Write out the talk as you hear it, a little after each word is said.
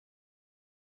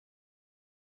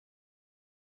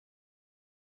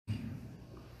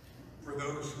for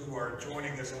those who are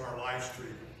joining us on our live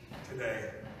stream today.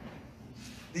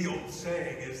 The old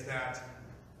saying is that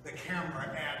the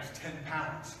camera adds 10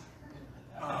 pounds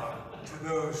to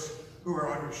those who are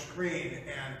on your screen,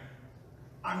 and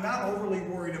I'm not overly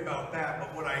worried about that,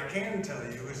 but what I can tell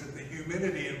you is that the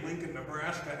humidity in Lincoln,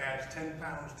 Nebraska adds 10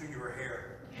 pounds to your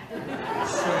hair.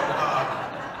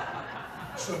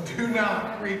 So do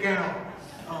not freak out.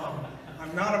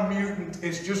 I'm not a mutant.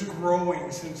 It's just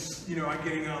growing since, I'm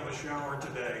getting out of the shower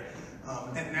today.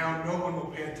 And now no one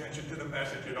will pay attention to the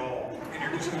message at all. And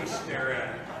you're just going to stare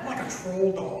at it. I'm like a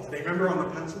troll doll today. Remember on the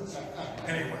pencils?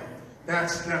 Anyway,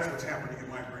 that's what's happening in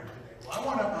my brain today. Well, I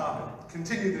want to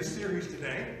continue this series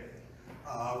today.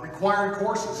 Required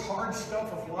courses, hard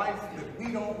stuff of life that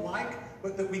we don't like,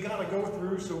 but that we got to go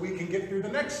through so we can get through the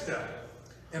next step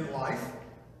in life.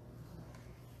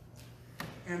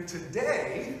 And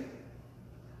today,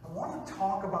 I want to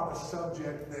talk about a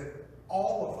subject that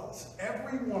all of us,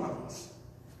 every one of us,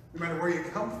 no matter where you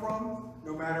come from,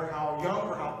 no matter how young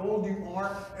or how old you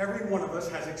are, every one of us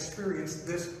has experienced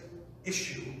this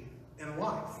issue in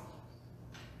life.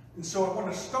 And so I want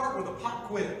to start with a pop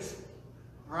quiz.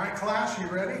 All right, class, you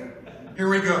ready? Here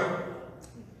we go.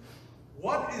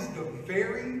 What is the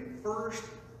very first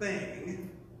thing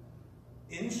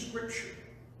in Scripture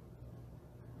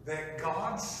that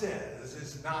God says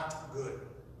is not good?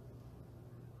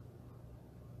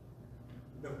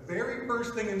 The very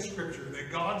first thing in Scripture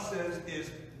that God says is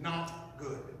not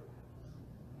good.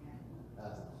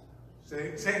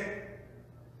 Say it.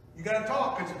 You got to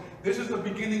talk, because this is the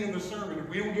beginning of the sermon. If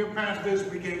we don't get past this,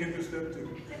 we can't get to step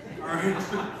 2. All right?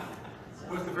 So,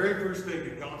 what's the very first thing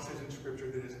that God says in Scripture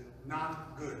that is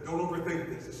not good? Don't overthink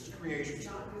this. This is creation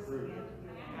story.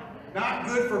 Not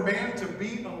good for man to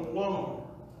be alone.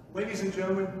 Ladies and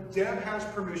gentlemen, Deb has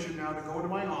permission now to go into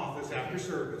my office after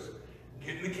service,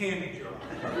 get in the candy jar,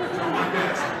 it's on my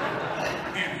desk,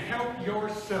 and help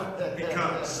yourself,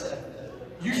 because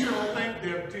you should all thank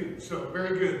Deb too. So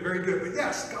very good, very good. But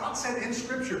yes, God said in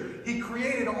Scripture, He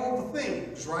created all the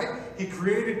things, right? He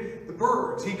created the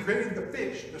birds, He created the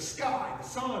fish, the sky, the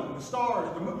sun, the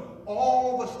stars, the moon,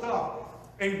 all the stuff.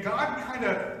 And God kind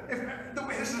of,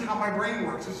 this is how my brain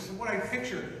works, this is what I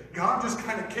picture. God just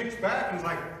kind of kicks back and is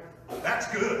like, that's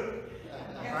good.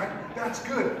 Right? That's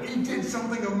good. He did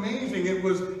something amazing. It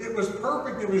was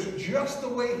perfect. It was just the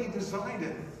way He designed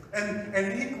it.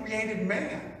 And He created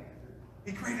man.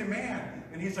 He created man.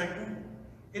 And He's like,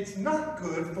 it's not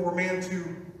good for man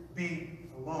to be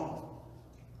alone.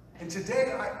 And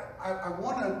today I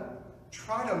want to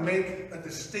try to make a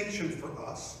distinction for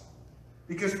us.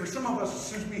 Because for some of us, as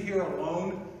soon as we hear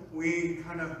alone, we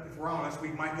kind of, if we're honest, we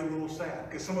might get a little sad.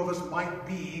 Because some of us might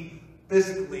be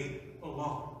physically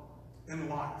alone in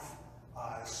life,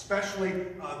 especially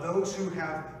those who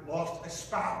have lost a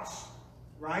spouse,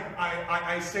 right?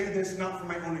 I say this not from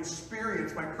my own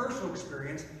experience, my personal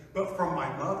experience, but from my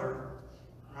mother,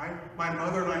 right? My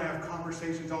mother and I have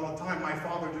conversations all the time. My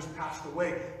father just passed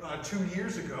away 2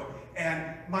 years ago,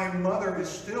 and my mother is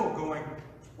still going,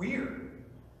 it's weird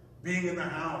being in the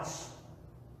house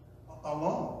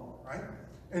alone, right?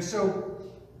 And so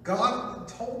God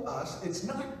told us it's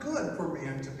not good for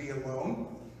man to be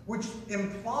alone, which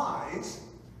implies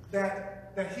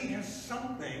that He has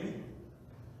something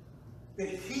that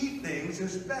He thinks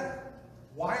is better.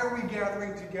 Why are we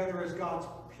gathering together as God's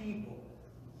people?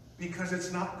 Because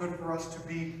it's not good for us to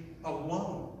be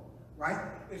alone,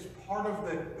 right? It's part of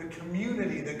the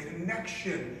community, the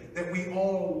connection that we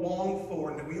all long for,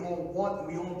 and that we all want, and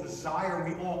we all desire,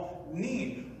 and we all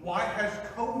need. Why has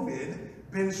COVID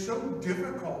been so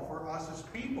difficult for us as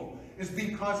people? Is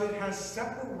because it has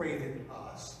separated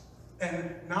us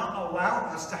and not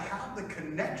allowed us to have the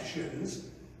connections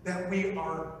that we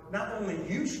are not only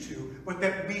used to, but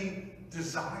that we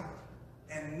desire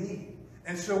and need.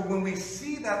 And so when we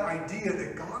see that idea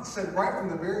that God said right from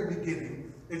the very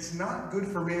beginning, it's not good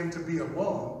for man to be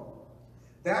alone,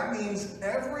 that means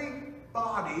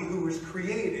everybody who is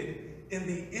created in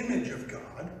the image of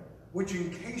God, which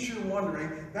in case you're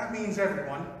wondering, that means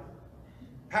everyone,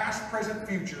 past, present,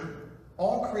 future,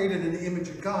 all created in the image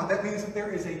of God. That means that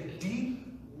there is a deep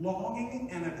longing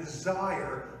and a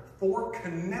desire for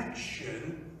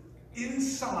connection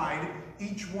inside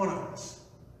each one of us.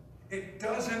 It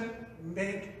doesn't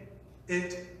make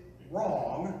it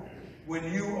wrong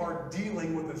when you are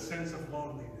dealing with a sense of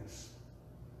loneliness.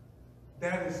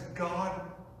 That is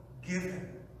God-given,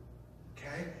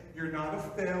 okay? You're not a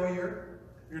failure.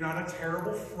 You're not a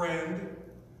terrible friend.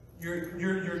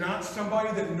 You're not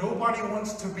somebody that nobody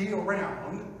wants to be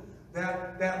around.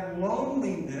 That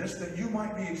loneliness that you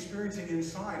might be experiencing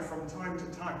inside from time to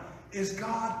time is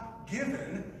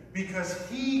God-given because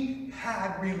he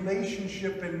had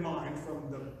relationship in mind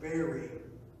from the very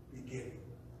beginning.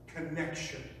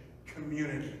 Connection,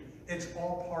 community. It's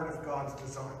all part of God's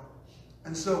design.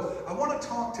 And so I want to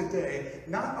talk today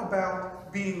not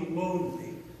about being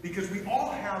lonely, because we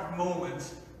all have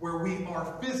moments where we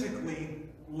are physically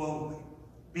lonely,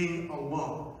 being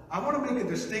alone. I want to make a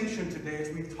distinction today as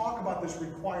we talk about this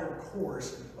required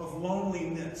course of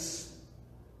loneliness.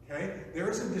 Okay? There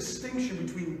is a distinction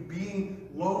between being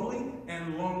lonely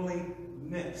and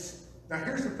loneliness. Now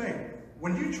here's the thing.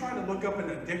 When you try to look up in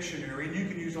a dictionary, and you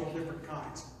can use all different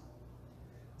kinds,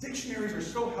 dictionaries are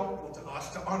so helpful to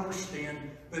us to understand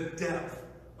the depth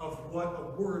of what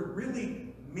a word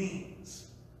really means.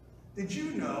 Did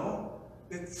you know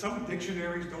that some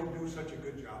dictionaries don't do such a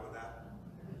good job of that?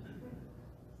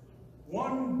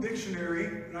 One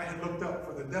dictionary that I had looked up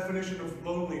for the definition of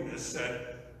loneliness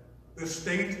said, the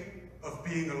state of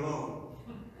being alone.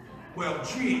 Well,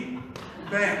 gee,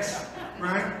 thanks,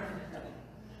 right?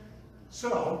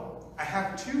 So, I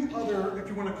have two other, if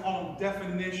you want to call them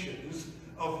definitions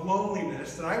of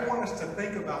loneliness that I want us to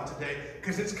think about today,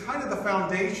 because it's kind of the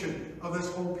foundation of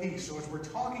this whole piece. So as we're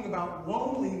talking about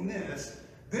loneliness,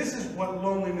 this is what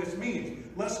loneliness means.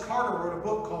 Les Carter wrote a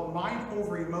book called Mind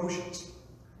Over Emotions,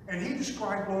 and he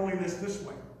described loneliness this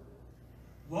way.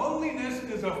 Loneliness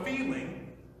is a feeling.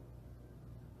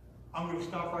 I'm going to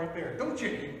stop right there. Don't you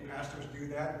hate when pastors do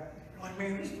that? You're like,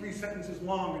 man, it's 3 sentences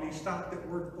long, and he stopped at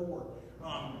word 4.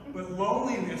 But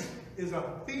loneliness is a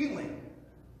feeling.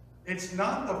 It's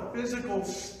not the physical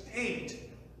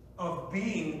state of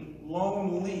being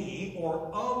lonely or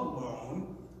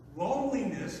alone.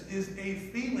 Loneliness is a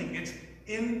feeling. It's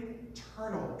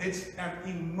internal. It's an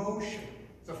emotion.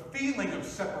 It's a feeling of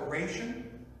separation,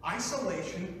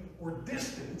 isolation, or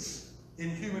distance in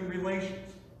human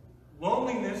relations.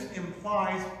 Loneliness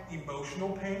implies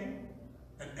emotional pain,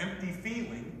 an empty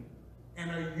feeling, and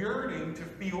a yearning to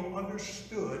feel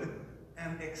understood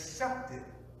and accepted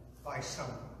by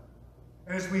someone.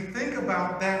 And as we think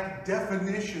about that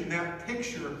definition, that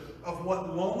picture of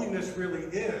what loneliness really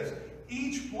is,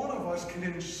 each one of us can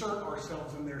insert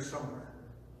ourselves in there somewhere.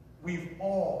 We've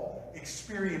all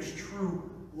experienced true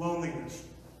loneliness.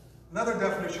 Another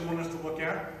definition I want us to look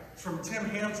at is from Tim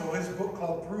Hansel, his book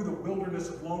called Through the Wilderness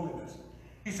of Loneliness.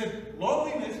 He said,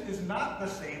 loneliness is not the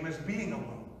same as being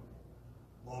alone.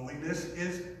 Loneliness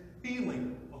is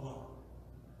feeling alone.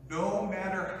 No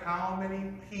matter how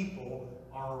many people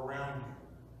are around you.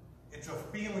 It's a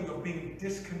feeling of being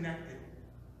disconnected,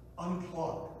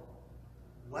 unplugged,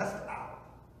 left out,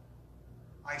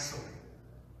 isolated.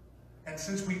 And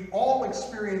since we all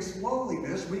experience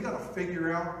loneliness, we got to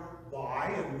figure out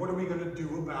why and what are we going to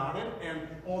do about it and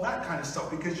all that kind of stuff.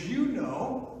 Because you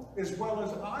know, as well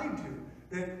as I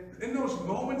do, that in those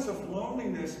moments of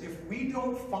loneliness, if we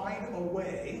don't find a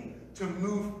way to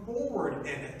move forward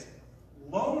in it,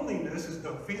 loneliness is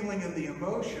the feeling and the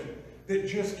emotion that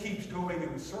just keeps going in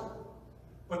a circle.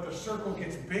 But the circle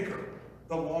gets bigger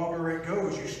the longer it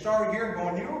goes. You start here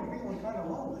going, you know, I'm feeling kind of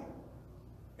lonely.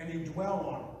 And you dwell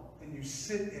on it, and you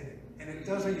sit in it, and it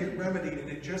doesn't get remedied, and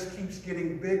it just keeps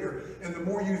getting bigger. And the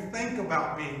more you think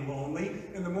about being lonely,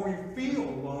 and the more you feel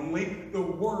lonely, the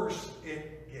worse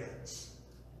it gets.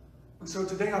 And so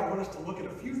today I want us to look at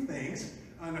a few things,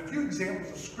 and a few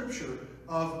examples of scripture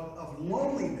of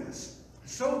loneliness,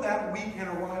 so that we can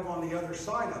arrive on the other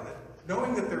side of it,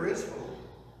 knowing that there is hope,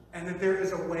 and that there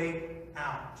is a way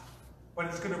out. But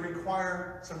it's going to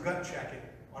require some gut checking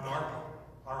on our part,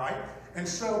 all right? And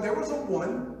so there was a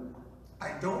woman,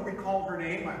 I don't recall her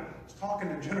name, I was talking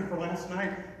to Jennifer last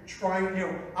night,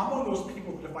 I'm one of those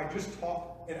people that if I just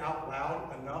talk it out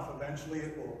loud enough, eventually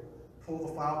it will pull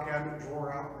the file cabinet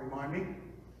drawer out and remind me.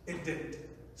 It didn't.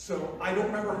 So I don't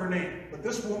remember her name, but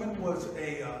this woman was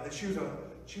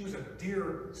she was a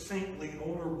dear, saintly,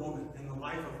 older woman in the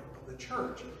life of the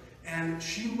church. And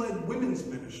she led women's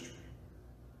ministry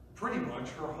pretty much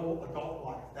her whole adult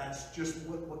life. That's just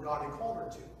what God had called her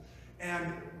to.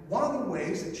 And one of the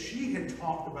ways that she had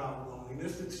talked about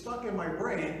loneliness that stuck in my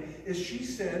brain is she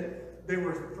said there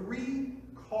were 3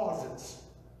 causes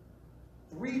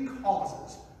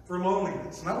for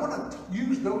loneliness. And I want to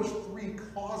use those 3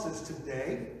 causes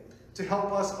today to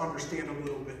help us understand a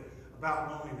little bit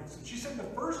about loneliness. And she said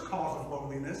the first cause of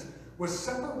loneliness was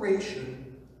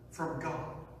separation from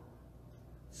God.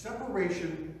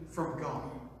 Separation from God.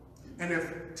 And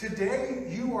if today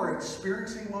you are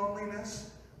experiencing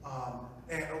loneliness,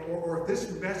 or if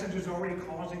this message is already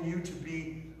causing you to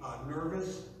be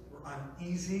nervous or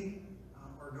uneasy,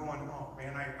 or going, oh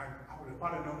man, if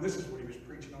I'd have known this is what he was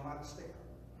preaching on, I'd have stayed.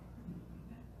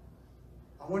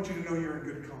 I want you to know you're in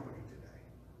good company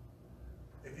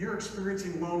today. If you're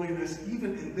experiencing loneliness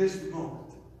even in this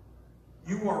moment,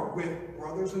 you are with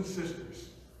brothers and sisters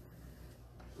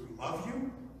who love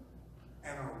you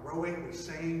and are rowing the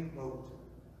same boat.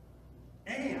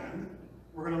 And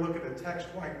we're going to look at a text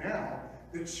right now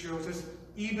that shows us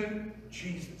even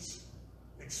Jesus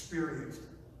experienced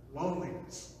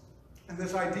loneliness. And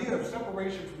this idea of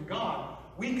separation from God,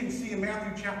 we can see in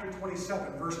Matthew chapter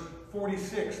 27, verse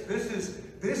 46. This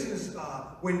is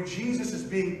when Jesus is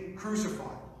being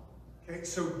crucified. Okay,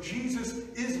 so Jesus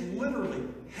is literally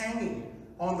hanging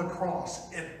on the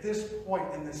cross at this point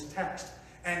in this text.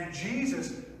 And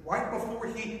Jesus, right before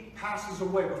he passes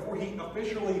away, before he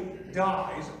officially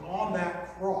dies on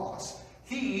that cross,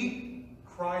 he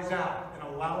cries out in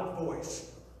a loud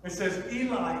voice. It says,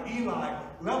 Eli, Eli,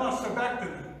 lema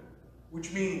sabachthani,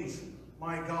 which means,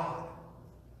 my God,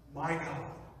 why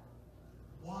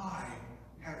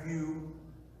have you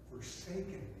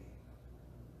forsaken me?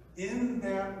 In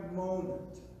that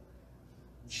moment,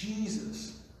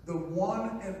 Jesus, the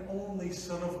one and only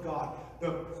Son of God,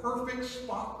 the perfect,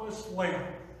 spotless Lamb,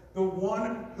 the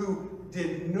one who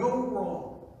did no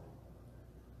wrong,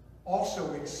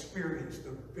 also experienced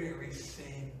the very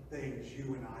same things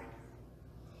you and I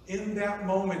do. In that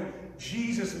moment,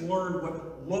 Jesus learned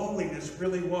what loneliness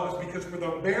really was, because for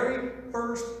the very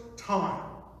first time,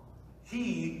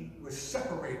 he was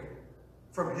separated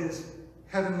from his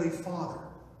heavenly Father.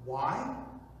 Why?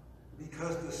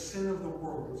 Because the sin of the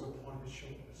world was upon his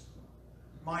shoulders.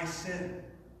 My sin,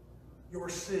 your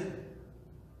sin,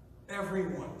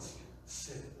 everyone's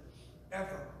sin,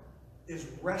 ever, is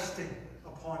resting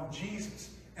upon Jesus.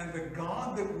 And the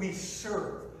God that we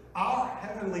serve, our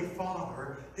Heavenly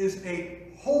Father, is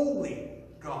a holy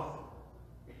God.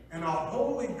 And a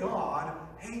holy God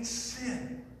hates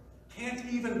sin, can't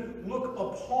even look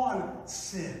upon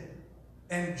sin.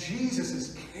 And Jesus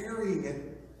is carrying it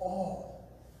all.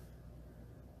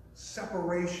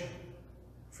 Separation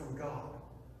from God.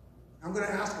 I'm going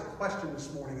to ask a question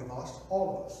this morning of us,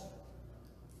 all of us.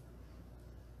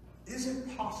 Is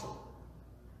it possible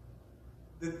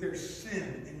that there's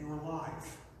sin in your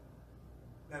life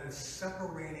that is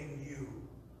separating you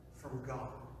from God,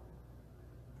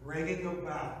 bringing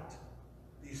about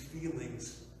these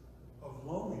feelings of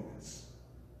loneliness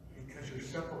because you're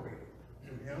separated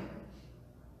from Him?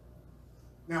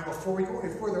 Now, before we go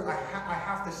any further, I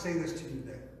have to say this to you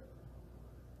today.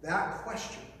 That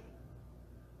question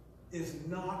is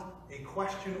not a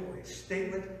question or a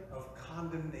statement of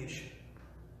condemnation.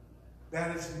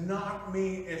 That is not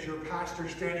me as your pastor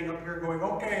standing up here going,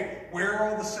 okay, where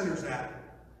are all the sinners at?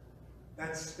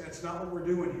 That's not what we're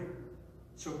doing here.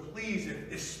 So please,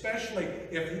 especially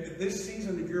if this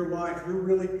season of your life you're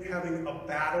really having a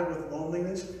battle with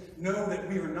loneliness, know that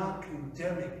we are not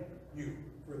condemning you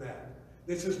for that.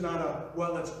 This is not a,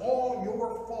 well, it's all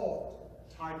your fault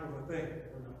type of a thing.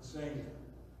 We're not saying that.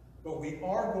 But we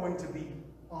are going to be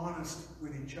honest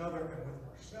with each other and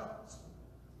with ourselves.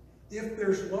 If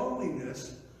there's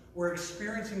loneliness, we're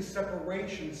experiencing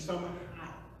separation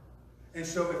somehow. And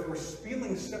so if we're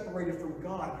feeling separated from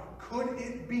God, could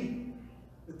it be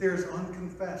that there's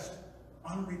unconfessed,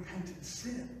 unrepentant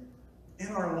sin in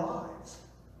our lives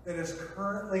that is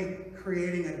currently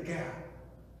creating a gap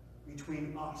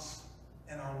between us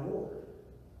and our Lord?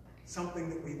 Something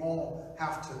that we all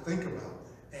have to think about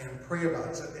and pray about.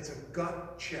 It's a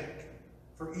gut check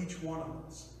for each one of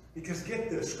us. Because get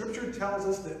this, Scripture tells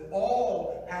us that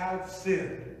all have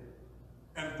sinned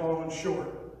and fallen short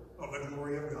of the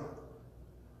glory of God.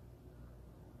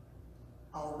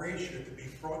 I'll raise you to be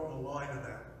front in the line of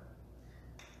that.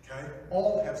 Okay?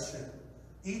 All have sinned.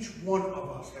 Each one of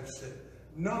us have sinned.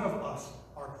 None of us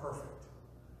are perfect.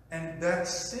 And that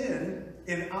sin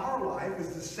in our life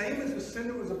is the same as the sin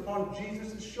that was upon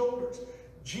Jesus' shoulders.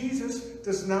 Jesus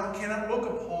cannot look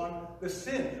upon the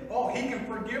sin. Oh, he can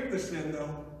forgive the sin,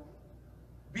 though.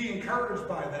 Be encouraged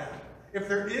by that. If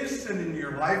there is sin in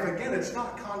your life, again, it's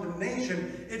not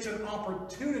condemnation. It's an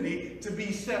opportunity to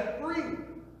be set free.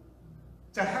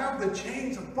 To have the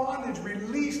chains of bondage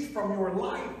released from your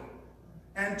life.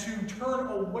 And to turn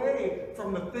away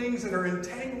from the things that are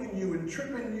entangling you and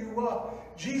tripping you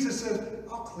up. Jesus says,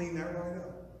 I'll clean that right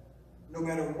up. No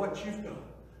matter what you've done.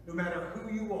 No matter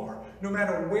who you are. No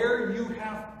matter where you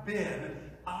have been.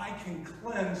 I can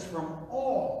cleanse from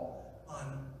all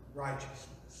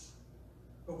unrighteousness.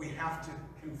 But we have to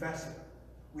confess it.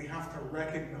 We have to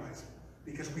recognize it.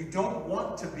 Because we don't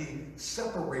want to be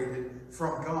separated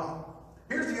from God.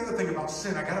 Here's the other thing about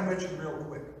sin I got to mention real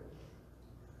quick.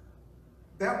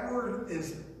 That word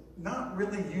is not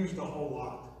really used a whole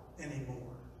lot anymore.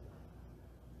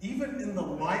 Even in the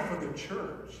life of the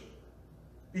church.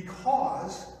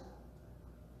 Because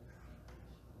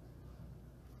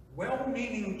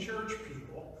well-meaning church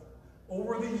people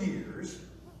over the years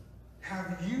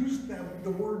have used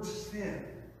the word sin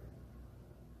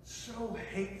so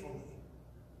hatefully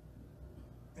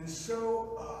and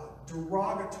so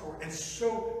derogatory and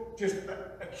so just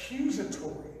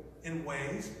accusatory in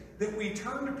ways that we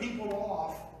turn the people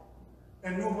off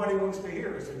and nobody wants to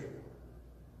hear us anymore.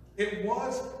 It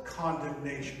was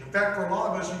condemnation. In fact, for a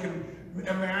lot of us, you can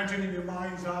imagine in your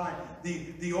mind's eye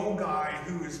the old guy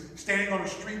who is standing on a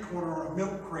street corner or a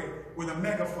milk crate with a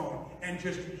megaphone and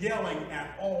just yelling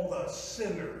at all the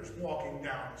sinners walking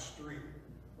down the street,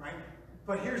 right?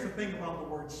 But here's the thing about the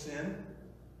word sin.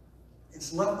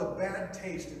 It's left a bad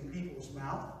taste in people's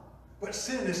mouth, but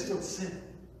sin is still sin.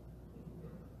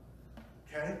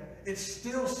 Okay? It's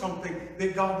still something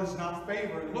that God does not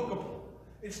favor and look upon.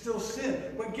 It's still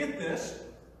sin. But get this,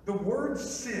 the word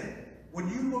sin, when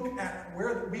you look at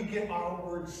where we get our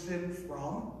word sin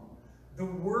from, the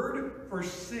word for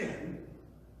sin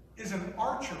is an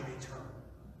archery term.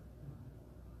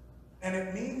 And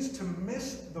it means to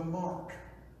miss the mark.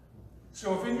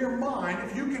 So if in your mind,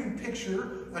 if you can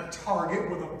picture a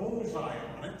target with a bullseye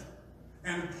on it,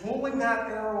 and pulling that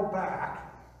arrow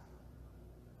back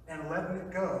and letting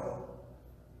it go,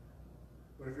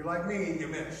 but if you're like me, you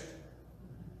missed.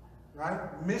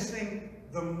 Right? Missing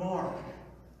the mark.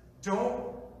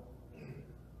 Don't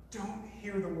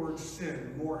hear the word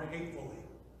sin more hatefully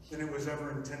than it was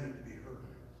ever intended to be heard.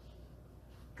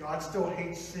 God still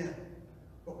hates sin,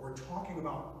 but we're talking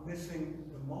about missing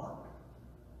the mark.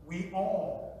 We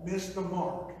all miss the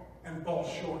mark and fall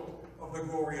short of the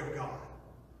glory of God.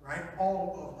 Right?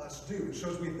 All of us do. So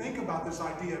as we think about this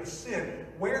idea of sin,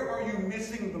 where are you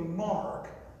missing the mark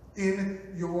in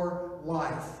your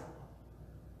life?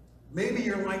 Maybe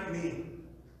you're like me.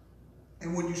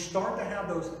 And when you start to have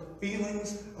those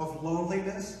feelings of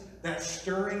loneliness, that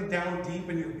stirring down deep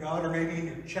in your gut or maybe in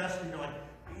your chest, and you're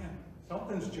like, man,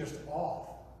 something's just off.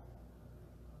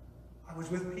 I was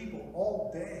with people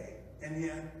all day, and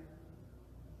yet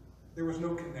there was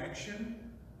no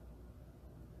connection.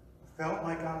 I felt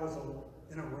like I was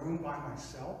in a room by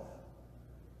myself.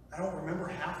 I don't remember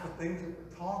half the things that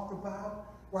were talked about.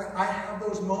 Right? I have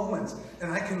those moments,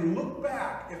 and I can look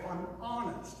back, if I'm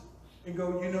honest, and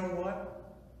go, you know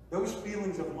what? Those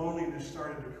feelings of loneliness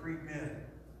started to creep in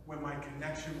when my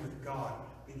connection with God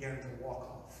began to walk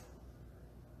off.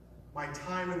 My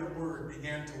time in the Word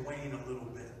began to wane a little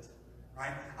bit.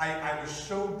 Right? I was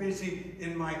so busy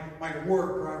in my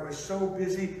work, or I was so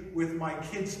busy with my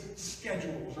kids'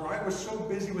 schedules, or I was so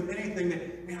busy with anything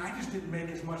that, man, I just didn't make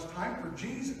as much time for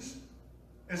Jesus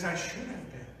as I should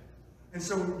have been. And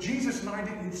so Jesus and I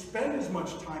didn't spend as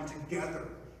much time together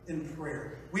in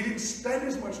prayer. We didn't spend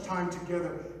as much time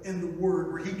together in the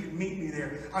Word where He could meet me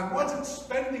there. I wasn't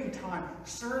spending time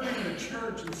serving the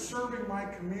church and serving my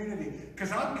community.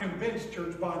 Because I'm convinced,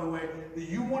 church, by the way, that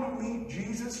you want to meet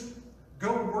Jesus,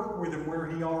 go work with Him where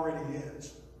He already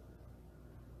is.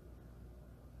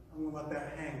 I'm going to let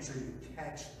that hang so you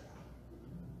catch that.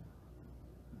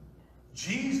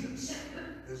 Jesus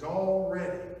is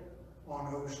already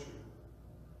on O Street.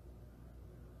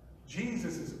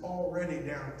 Jesus is already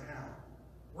downtown.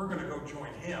 We're going to go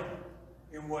join Him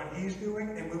in what He's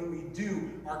doing, and when we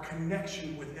do, our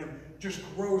connection with Him just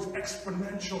grows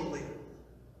exponentially.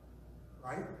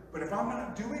 Right? But if I'm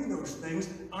not doing those things,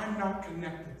 I'm not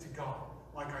connected to God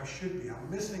like I should be. I'm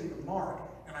missing the mark,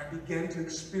 and I begin to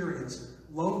experience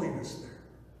loneliness there.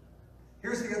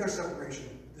 Here's the other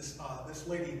separation. This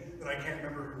lady that I can't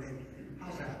remember her name.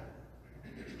 How's that?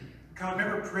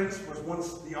 Remember Prince was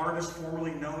once the artist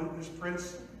formerly known as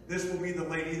Prince? This will be the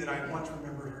lady that I once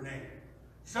remembered her name.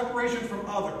 Separation from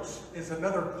others is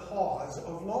another cause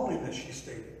of loneliness, she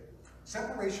stated.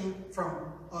 Separation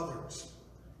from others.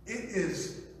 It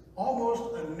is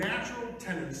almost a natural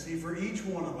tendency for each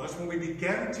one of us when we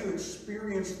begin to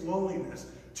experience loneliness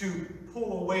to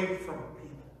pull away from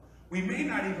people. We may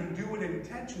not even do it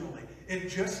intentionally. It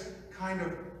just kind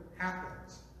of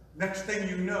happens. Next thing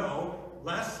you know,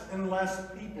 less and less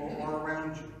people are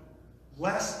around you.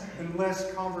 Less and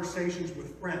less conversations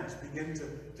with friends begin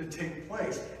to take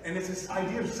place. And it's this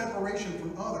idea of separation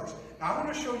from others. Now, I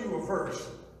want to show you a verse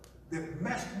that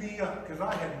messed me up because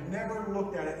I had never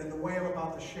looked at it in the way I'm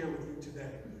about to share with you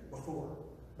today before.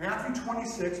 Matthew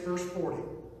 26, verse 40.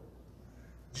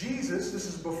 Jesus, this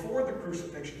is before the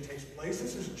crucifixion takes place.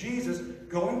 This is Jesus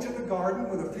going to the garden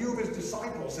with a few of his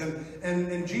disciples.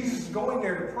 And Jesus is going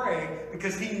there to pray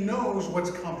because he knows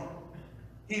what's coming.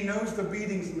 He knows the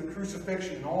beatings and the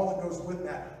crucifixion and all that goes with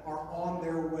that are on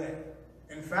their way.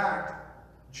 In fact,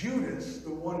 Judas,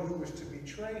 the one who was to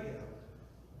betray him,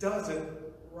 does it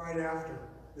right after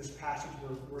this passage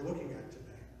we're looking at today.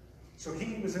 So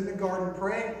he was in the garden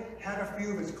praying, had a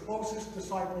few of his closest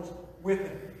disciples with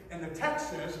him. And the text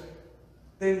says,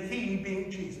 then he, being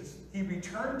Jesus, he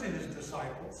returned to his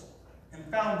disciples and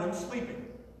found them sleeping.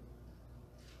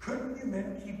 Couldn't you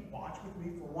men keep watch with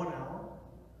me for 1 hour?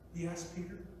 He asked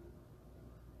Peter.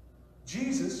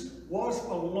 Jesus was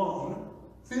alone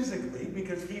physically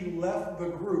because he left the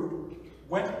group,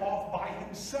 went off by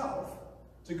himself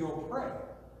to go pray.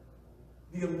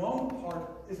 The alone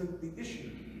part isn't the issue.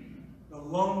 The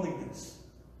loneliness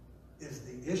is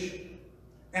the issue.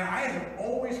 And I have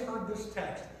always heard this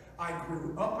text. I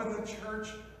grew up in the church,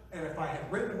 and if I had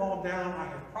written them all down, I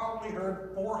have probably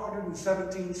heard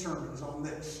 417 sermons on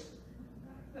this.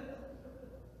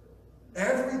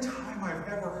 Every time I've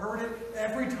ever heard it,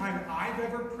 every time I've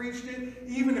ever preached it,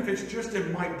 even if it's just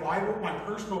in my Bible, my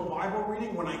personal Bible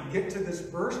reading, when I get to this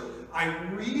verse, I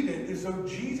read it as though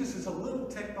Jesus is a little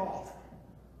ticked off.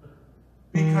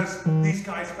 Because these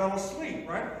guys fell asleep,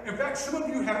 right? In fact, some of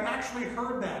you have actually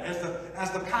heard that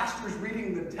as the pastor's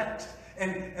reading the text.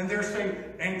 And they're saying,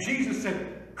 and Jesus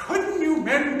said, couldn't you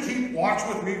men keep watch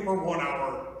with me for 1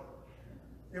 hour?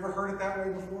 You ever heard it that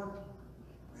way before?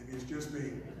 Maybe it's just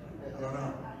me. I don't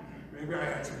know. Maybe I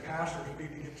had some pastors who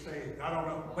need to get saved. I don't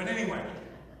know. But anyway,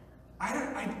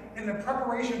 in the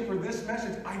preparation for this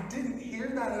message, I didn't hear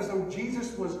that as though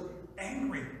Jesus was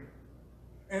angry.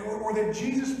 Or that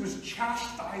Jesus was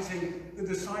chastising the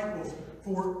disciples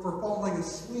for falling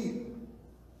asleep.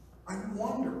 I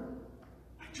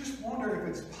just wonder if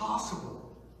it's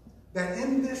possible that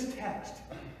in this text,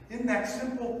 in that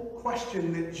simple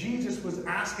question that Jesus was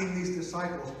asking these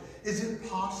disciples, is it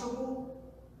possible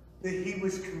that he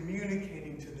was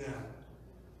communicating to them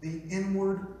the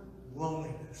inward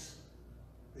loneliness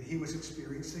that he was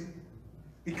experiencing?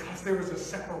 Because there was a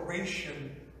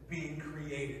separation being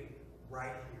created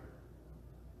right here.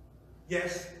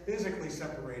 Yes, physically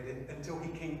separated until he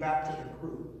came back to the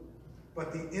group.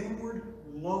 But the inward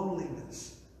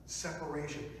loneliness,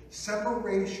 separation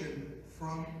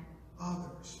from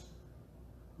others.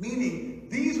 Meaning,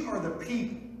 these are the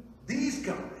people, these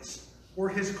guys were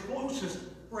his closest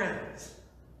friends.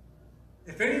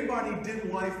 If anybody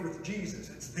did life with Jesus,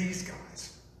 it's these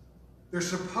guys. They're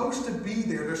supposed to be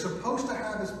there. They're supposed to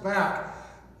have his back.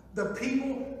 The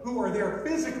people who are there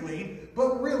physically,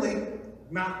 but really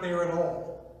not there at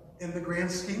all in the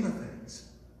grand scheme of things.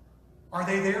 Are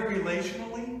they there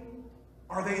relationally?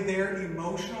 Are they there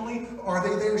emotionally? Are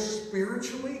they there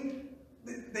spiritually?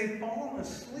 They've fallen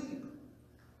asleep.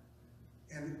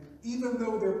 And even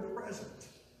though they're present,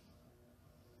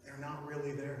 they're not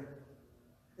really there.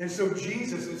 And so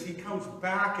Jesus, as he comes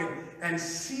back and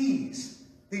sees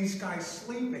these guys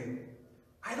sleeping,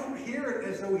 I don't hear it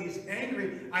as though he's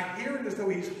angry. I hear it as though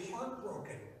he's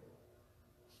heartbroken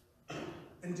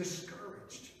and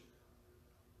discouraged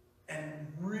and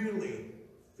really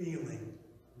feeling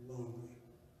lonely.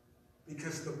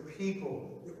 Because the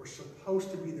people that were supposed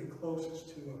to be the closest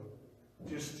to him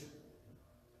just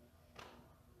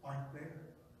aren't there.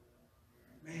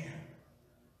 Man,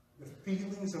 the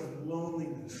feelings of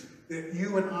loneliness that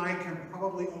you and I can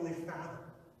probably only fathom.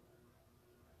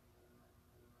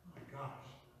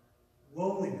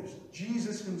 Loneliness.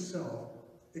 Jesus himself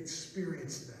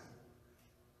experienced that.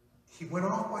 He went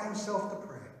off by himself to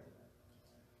pray.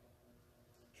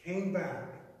 Came back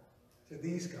to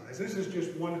these guys. This is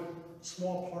just one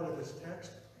small part of this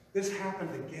text. This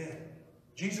happened again.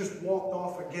 Jesus walked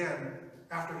off again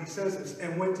after he says this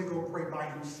and went to go pray by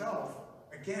himself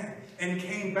again. And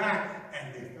came back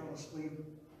and they fell asleep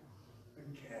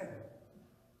again.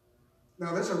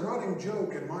 Now there's a running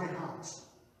joke in my house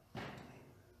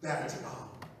that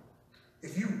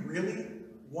if you really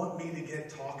want me to get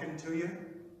talking to you,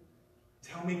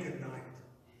 tell me good night.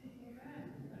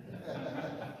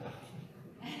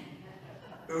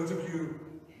 Those of you,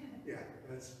 yeah,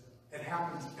 it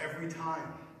happens every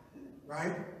time,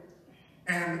 right?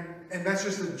 And that's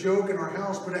just a joke in our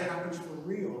house, but it happens for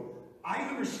real. I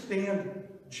understand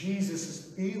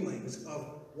Jesus' feelings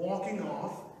of walking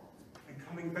off and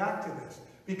coming back to this,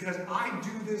 because I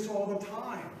do this all the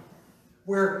time.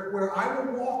 Where I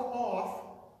will walk off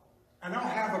and I'll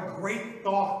have a great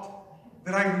thought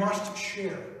that I must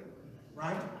share,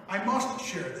 right? I must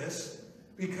share this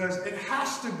because it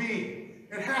has to be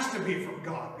from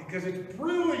God because it's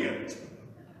brilliant,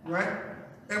 right?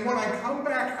 And when I come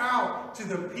back out to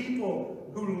the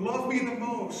people who love me the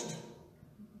most,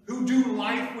 who do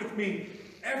life with me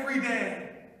every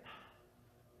day,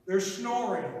 they're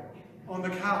snoring on the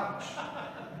couch.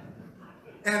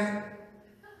 And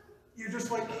you're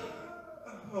just like,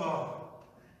 oh.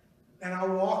 And I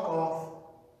walk off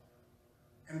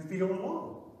and feel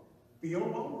alone, feel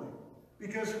lonely.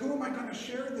 Because who am I going to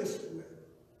share this with?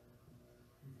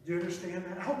 Do you understand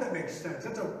that? I hope that makes sense.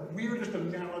 That's the weirdest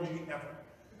analogy ever.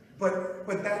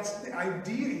 But that's the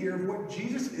idea here of what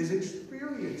Jesus is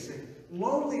experiencing.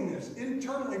 Loneliness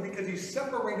internally because he's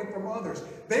separated from others.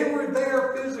 They were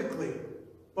there physically,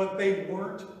 but they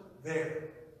weren't there.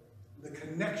 The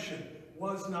connection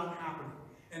was not happening.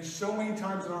 And so many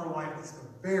times in our life, it's the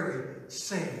very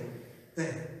same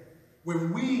thing.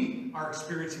 When we are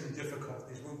experiencing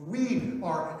difficulties, when we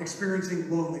are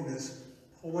experiencing loneliness,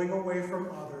 pulling away from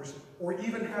others, or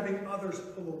even having others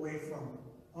pull away from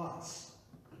us,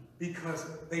 because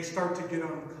they start to get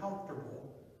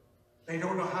uncomfortable. They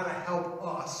don't know how to help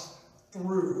us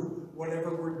through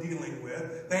whatever we're dealing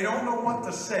with. They don't know what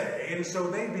to say, and so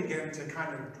they begin to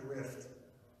kind of drift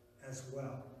as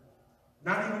well.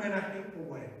 Not even in a hateful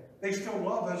way. They still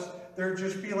love us. They're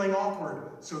just feeling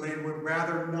awkward, so they would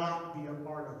rather not be a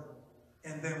part of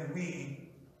it. And then we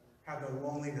have the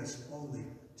loneliness only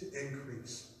to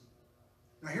increase.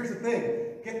 Now here's the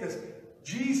thing. Get this.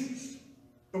 Jesus,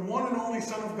 the one and only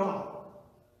Son of God,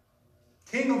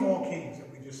 King of all kings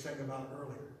that we just sang about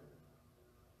earlier.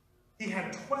 He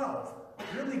had 12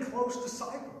 really close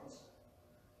disciples.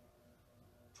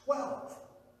 12.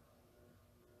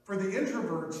 For the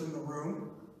introverts in the room,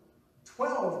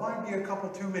 12 might be a couple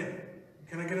too many.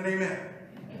 Can I get an amen?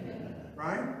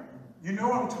 Right? You know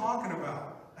what I'm talking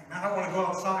about. Like, I don't want to go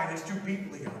outside. It's too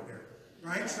peoply out there.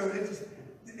 Right? So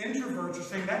the introverts are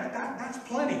saying that's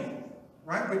plenty.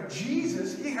 Right? But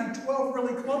Jesus, he had 12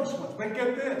 really close ones. But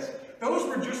get this. Those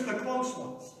were just the close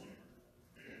ones.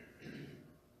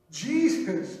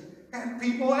 Jesus had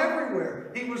people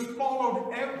everywhere. He was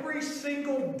followed every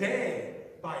single day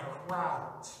by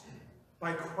crowds.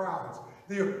 By crowds.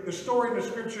 The story in the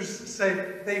scriptures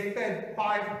say they fed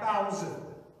 5,000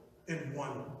 in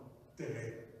one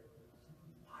day.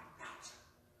 5,000.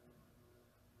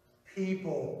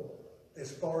 People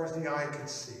as far as the eye could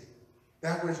see.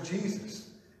 That was Jesus.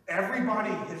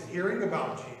 Everybody is hearing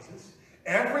about Jesus.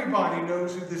 Everybody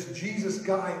knows who this Jesus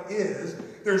guy is.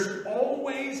 There's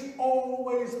always,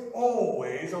 always,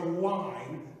 always a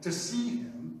line to see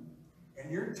him.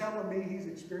 And you're telling me he's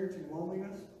experiencing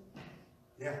loneliness?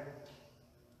 Yeah,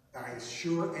 I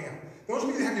sure am. Those of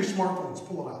you that have your smartphones,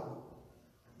 pull it out.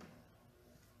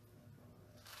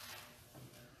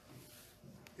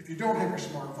 If you don't have your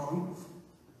smartphone,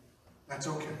 that's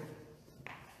okay.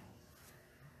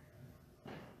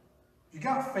 If you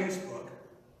got Facebook,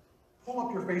 pull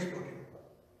up your Facebook.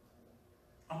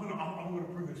 I'm gonna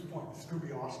prove this point. This is gonna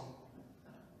be awesome.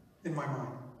 In my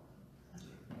mind.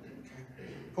 Okay.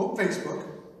 Pull up Facebook.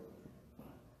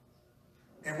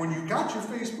 And when you got your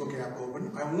Facebook app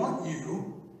open, I want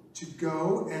you to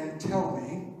go and tell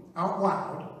me out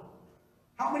loud,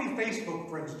 how many Facebook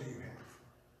friends do you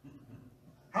have?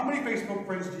 How many Facebook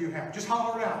friends do you have? Just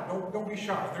holler it out. Don't be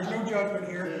shy. There's no judgment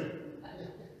here.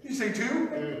 You say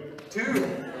two? Two.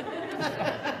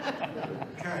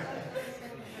 Okay.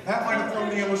 That might have thrown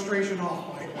the illustration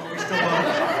off, Mike, but we still love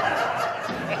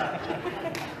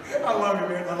it. I love it,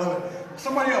 man. I love it.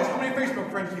 Somebody else, how many Facebook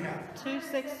friends do you have?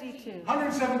 262.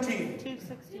 117.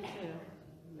 262.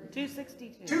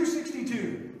 262.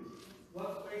 262.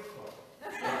 What's Facebook?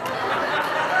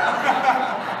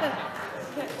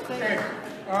 Okay.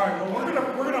 All right. Well,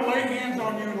 we're gonna lay hands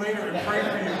on you later and pray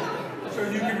for you, so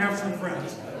you can have some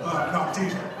friends. No, I'm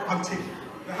teasing. I'm teasing.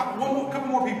 Couple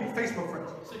more people. Facebook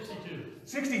friends. 62.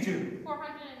 62.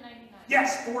 499.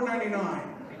 Yes, 499.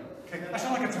 Okay. I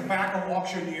sound like a tobacco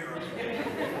auctioneer.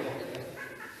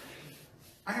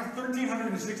 I have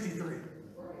 1,363.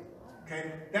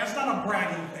 Okay? That's not a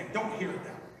bragging thing. Don't hear it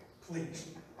that way, please.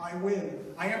 I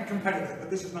win. I am competitive, but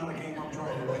this is not a game I'm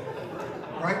trying to win.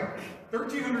 Right?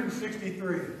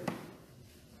 1,363.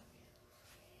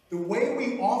 The way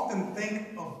we often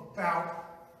think about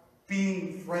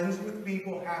being friends with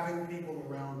people, having people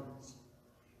around us,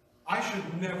 I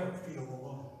should never feel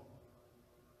alone.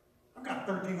 I've got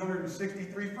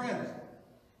 1,363 friends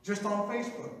just on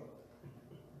Facebook.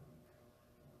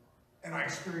 And I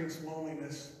experience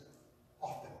loneliness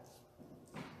often.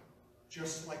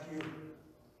 Just like you.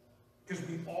 Because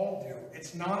we all do.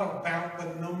 It's not about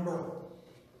the number.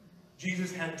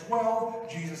 Jesus had 12.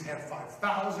 Jesus had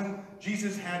 5,000.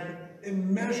 Jesus had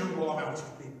immeasurable amounts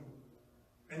of people.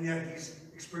 And yet he's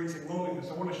experiencing loneliness.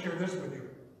 I want to share this with you.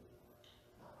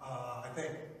 I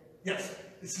think. Yes.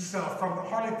 This is from the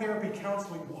Harley Therapy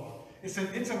Counseling blog. It said,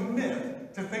 it's a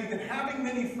myth to think that having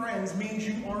many friends means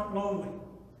you aren't lonely.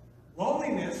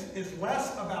 Loneliness is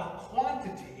less about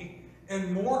quantity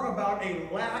and more about a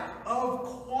lack of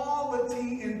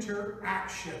quality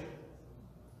interaction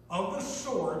of the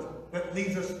sort that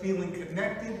leaves us feeling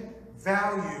connected,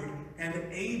 valued, and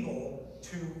able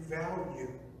to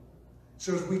value.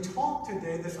 So as we talk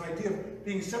today, this idea of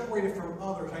being separated from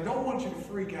others, I don't want you to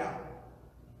freak out.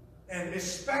 And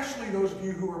especially those of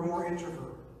you who are more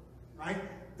introverted, right?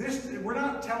 We're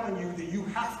not telling you that you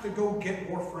have to go get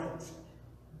more friends.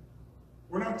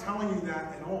 We're not telling you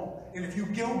that at all. And if you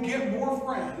go get more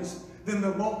friends, then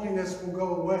the loneliness will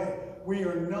go away. We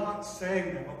are not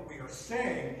saying that. What we are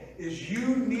saying is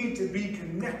you need to be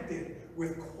connected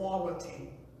with quality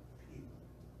people.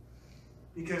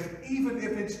 Because even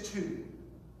if it's two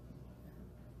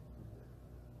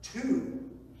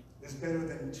is better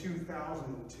than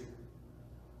 2,002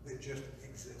 that just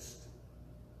exist.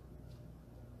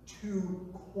 Two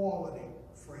quality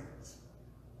friends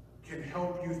can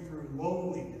help you through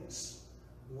loneliness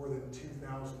more than 2,000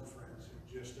 friends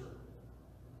who just are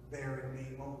there and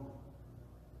being lonely.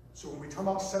 So when we talk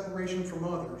about separation from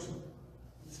others,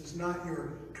 this is not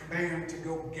your command to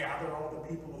go gather all the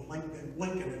people of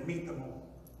Lincoln and meet them all,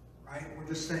 right? We're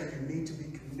just saying you need to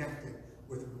be connected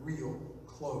with real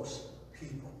close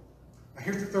people. Now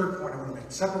here's the third point I want to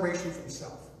make. Separation from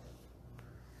self.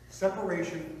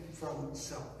 Separation from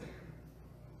self.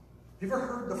 Have you ever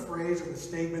heard the phrase or the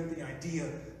statement, the idea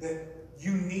that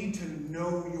you need to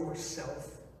know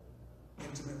yourself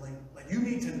intimately? Like you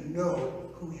need to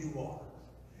know who you are.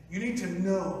 You need to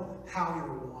know how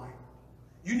you're wired.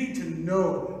 You need to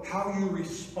know how you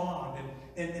respond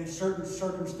in certain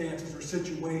circumstances or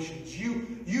situations.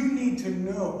 You need to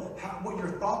know what your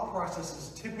thought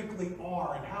processes typically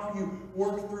are and how you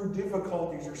work through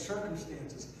difficulties or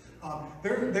circumstances.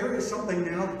 There is something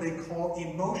now that they call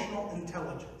emotional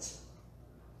intelligence.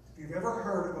 If you've ever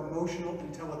heard of emotional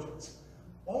intelligence,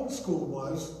 old school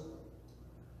was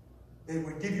they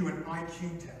would give you an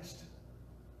IQ test.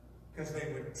 Because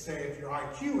they would say if your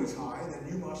IQ is high, then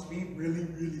you must be really,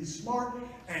 really smart,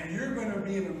 and you're going to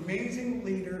be an amazing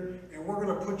leader, and we're going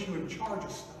to put you in charge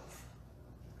of stuff.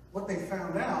 What they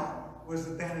found out was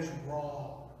that that is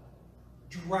wrong.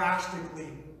 Drastically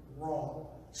wrong.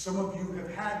 Some of you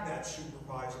have had that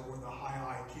supervisor with a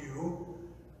high IQ,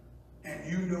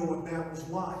 and you know what that was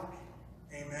like.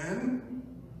 Amen?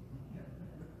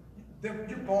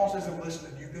 Your boss isn't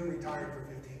listening. You've been retired for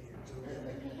 15 years.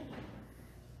 Okay?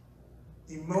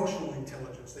 Emotional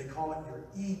intelligence, they call it your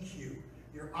EQ.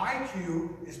 Your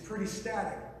IQ is pretty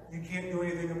static. You can't do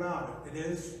anything about it. It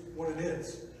is what it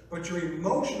is. But your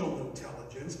emotional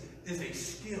intelligence is a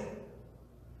skill.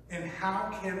 And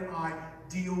how can I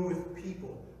deal with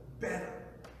people better?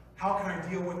 How can I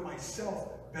deal with myself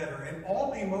better? And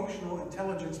all emotional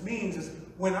intelligence means is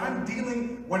when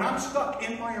I'm stuck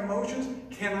in my emotions,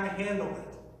 can I handle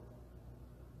it?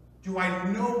 Do I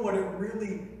know what it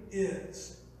really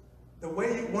is? One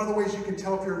of the ways you can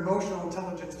tell if your emotional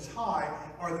intelligence is high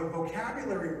are the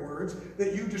vocabulary words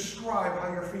that you describe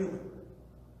how you're feeling.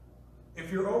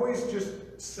 If you're always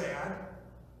just sad,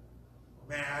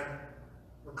 mad,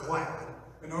 or glad,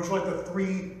 and those are like the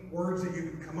three words that you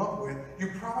can come up with,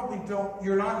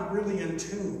 you're not really in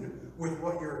tune with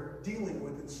what you're dealing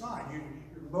with inside. Your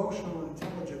emotional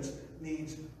intelligence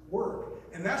needs work.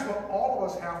 And that's what all of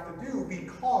us have to do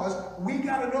because we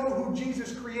got to know who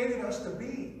Jesus created us to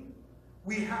be.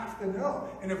 We have to know.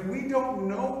 And if we don't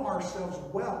know ourselves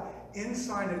well,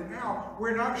 inside and out,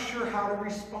 we're not sure how to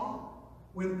respond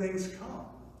when things come.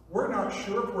 We're not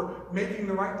sure if we're making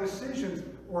the right decisions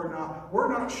or not. We're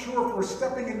not sure if we're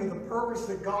stepping into the purpose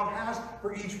that God has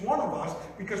for each one of us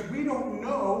because we don't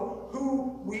know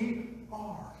who we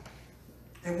are.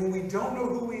 And when we don't know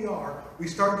who we are, we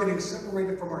start getting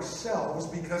separated from ourselves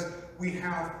because we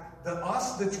have the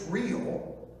us that's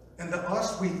real and the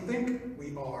us we think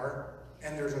we are,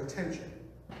 and there's a tension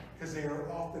because they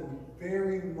are often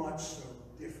very much so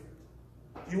different.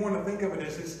 If you want to think of it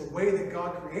as it's the way that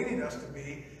God created us to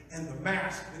be and the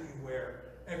mask that you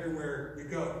wear everywhere you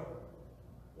go.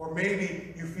 Or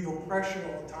maybe you feel pressure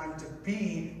all the time to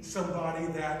be somebody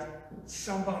that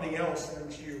somebody else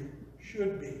thinks you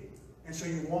should be. And so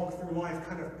you walk through life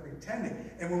kind of pretending.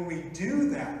 And when we do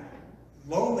that,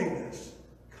 loneliness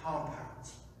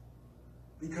compounds.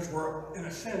 Because we're, in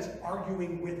a sense,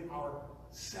 arguing with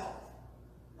ourselves.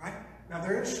 Right? Now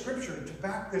there is scripture to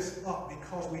back this up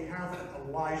because we have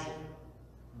Elijah.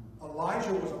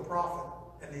 Elijah was a prophet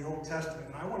in the Old Testament.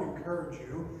 And I want to encourage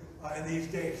you in these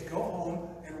days, go home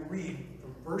and read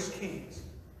from 1 Kings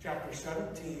chapter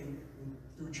 17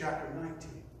 through chapter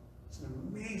 19. It's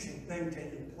an amazing thing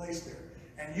taking place there.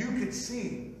 And you could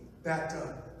see that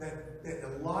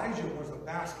Elijah was a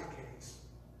basket case.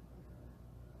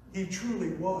 He truly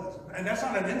was. And that's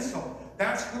not an insult.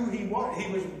 That's who he was.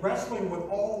 He was wrestling with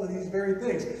all of these very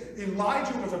things.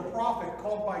 Elijah was a prophet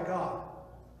called by God.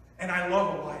 And I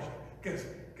love Elijah because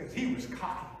he was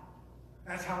cocky.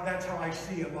 That's how I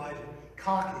see Elijah,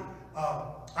 cocky.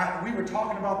 We were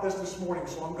talking about this morning,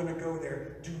 so I'm going to go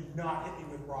there. Do not hit me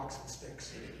with rocks and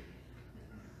sticks.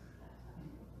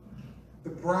 The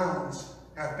Browns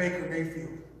have Baker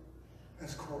Mayfield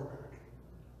as quarterback.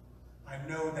 I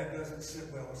know that doesn't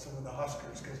sit well with some of the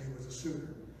Huskers because he was a Sooner.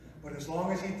 But as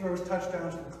long as he throws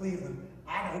touchdowns for Cleveland,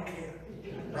 I don't care.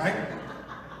 Right?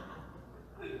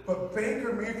 But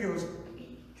Baker Mayfield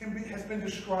has been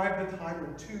described a time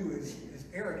or two as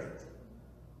arrogant.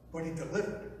 But he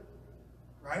delivered.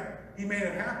 Right? He made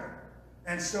it happen.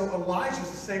 And so Elijah's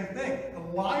the same thing.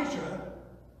 Elijah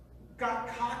got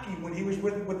cocky when he was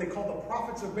with what they call the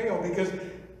prophets of Baal because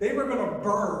they were going to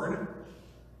burn.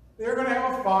 They were going to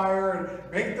have a fire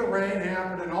and make the rain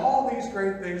happen and all these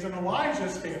great things. And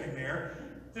Elijah's standing there,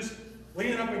 just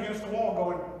leaning up against the wall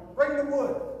going, bring the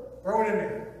wood. Throw it in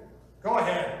there. Go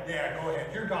ahead. Yeah, go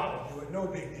ahead. Your God will do it. No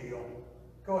big deal.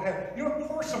 Go ahead. You know,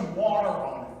 pour some water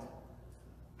on it.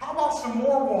 How about some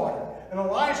more water? And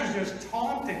Elijah's just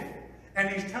taunting. And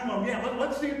he's telling them, yeah,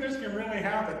 let's see if this can really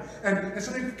happen. And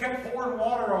so they kept pouring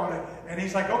water on it. And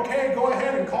he's like, okay, go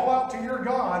ahead and call out to your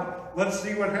God. Let's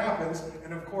see what happens.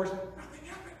 And of course, nothing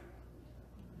happened.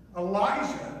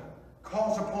 Elijah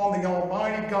calls upon the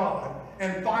Almighty God,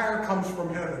 and fire comes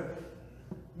from heaven.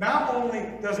 Not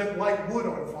only does it light wood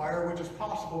on fire, which is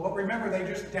possible, but remember, they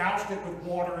just doused it with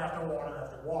water after water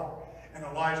after water. And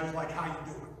Elijah's like, how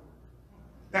you doing?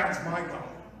 That's my God.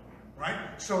 Right?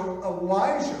 So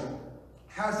Elijah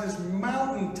has this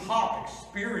mountaintop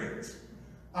experience.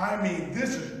 I mean,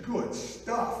 this is good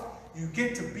stuff. You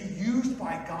get to be used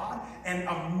by God, and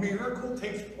a miracle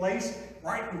takes place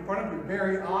right in front of your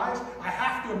very eyes. I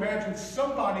have to imagine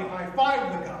somebody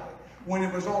high-fived the guy when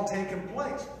it was all taking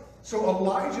place. So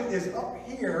Elijah is up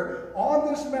here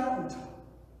on this mountaintop.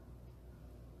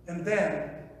 And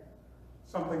then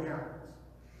something happens.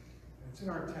 And it's in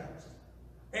our text.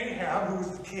 Ahab, who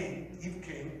was the king, the evil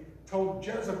king, told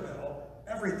Jezebel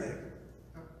everything.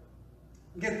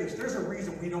 Get this, there's a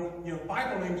reason we don't,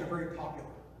 Bible names are very popular.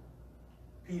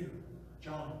 Peter,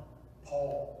 John,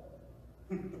 Paul,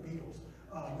 the Beatles.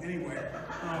 Anyway,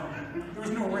 there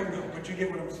was no Ringo, but you get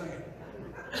what I'm saying.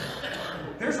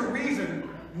 There's a reason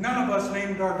none of us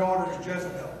named our daughters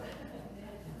Jezebel.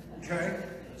 Okay?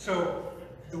 So,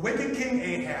 the wicked king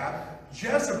Ahab,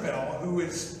 Jezebel, who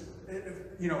is,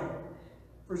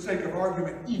 for sake of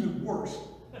argument, even worse.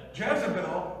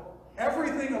 Jezebel,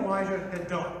 everything Elijah had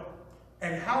done,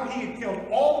 and how he had killed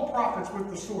all the prophets with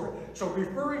the sword. So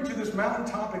referring to this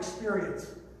mountaintop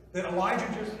experience that Elijah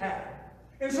just had.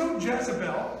 And so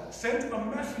Jezebel sent a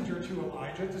messenger to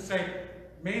Elijah to say,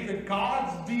 may the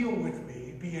gods deal with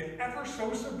me, be it ever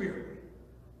so severely,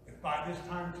 if by this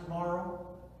time tomorrow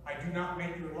I do not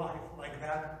make your life like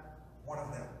that one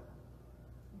of them.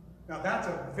 Now that's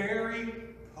a very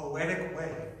poetic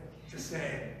way to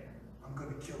say, I'm going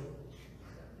to kill you.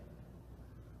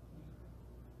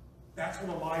 That's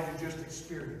what Elijah just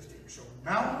experienced here. So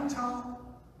mountaintop,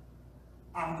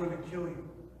 I'm going to kill you.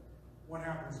 What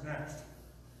happens next?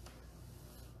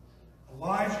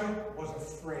 Elijah was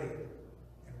afraid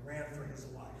and ran for his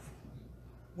life.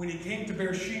 When he came to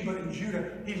Beersheba in Judah,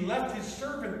 he left his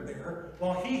servant there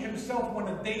while he himself went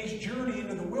a day's journey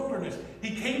into the wilderness.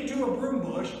 He came to a broom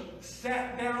bush,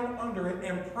 sat down under it,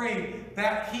 and prayed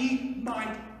that he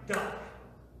might die.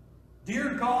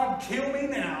 Dear God, kill me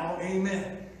now.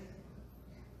 Amen.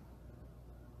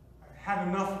 I've had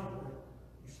enough, Lord,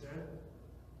 he said.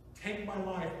 Take my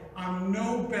life. I'm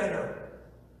no better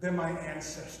than my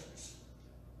ancestors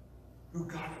who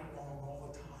got it wrong all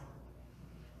the time.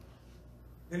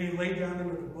 Then he lay down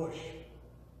under the bush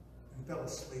and fell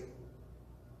asleep.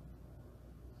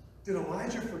 Did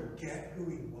Elijah forget who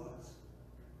he was?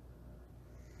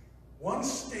 One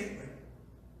statement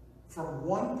from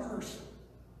one person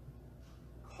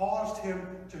caused him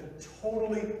to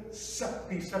totally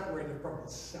be separated from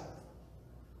himself.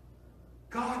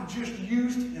 God just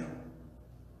used him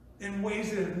in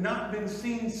ways that have not been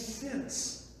seen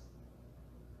since.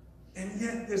 And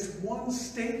yet this one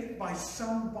statement by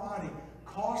somebody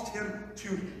caused him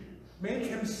to make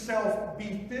himself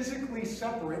be physically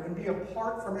separate and be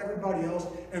apart from everybody else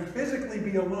and physically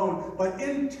be alone, but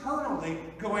internally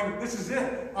going, this is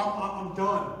it. I'm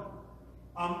done.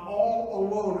 I'm all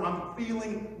alone. I'm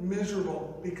feeling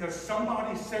miserable because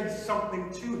somebody said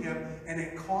something to him and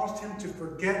it caused him to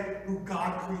forget who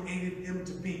God created him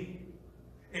to be.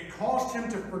 It caused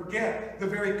him to forget the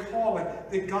very calling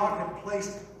that God had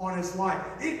placed on his life.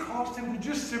 It caused him to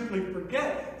just simply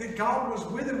forget that God was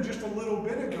with him just a little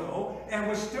bit ago and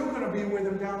was still going to be with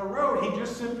him down the road. He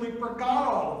just simply forgot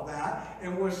all of that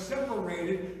and was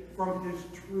separated from his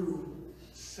true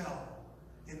self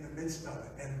in the midst of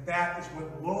it. And that is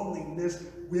what loneliness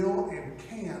will and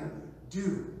can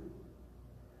do.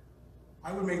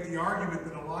 I would make the argument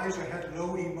that Elijah had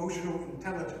low emotional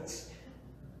intelligence.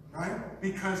 Right?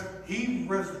 Because he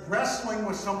was wrestling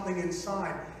with something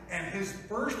inside. And his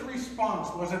first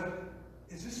response wasn't,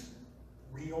 is this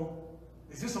real?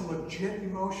 Is this a legit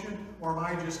emotion? Or am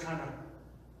I just kind of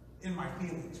in my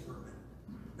feelings for a minute?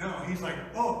 No, he's like,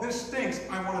 oh, this stinks.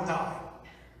 I want to die.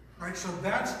 Right? So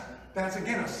that's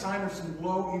again a sign of some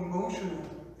low emotional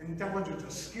intelligence,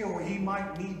 a skill he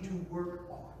might need to work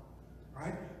on.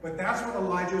 Right? But that's what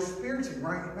Elijah's experiencing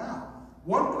right now.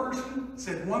 One person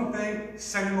said one thing,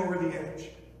 sent him over the edge.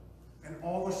 And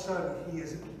all of a sudden, he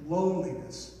is in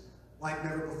loneliness like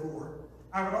never before.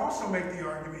 I would also make the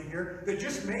argument here that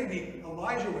just maybe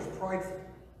Elijah was prideful.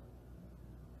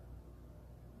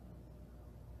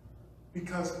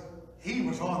 Because he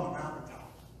was on the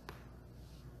mountaintop.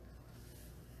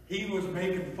 He was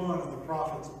making fun of the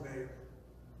prophets of Baal.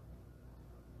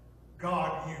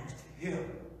 God used him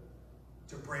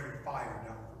to bring fire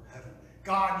down from heaven.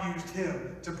 God used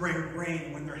him to bring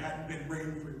rain when there hadn't been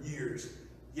rain for years.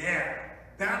 Yeah,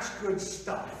 that's good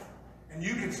stuff. And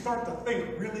you can start to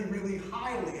think really, really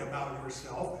highly about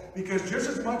yourself, because just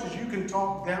as much as you can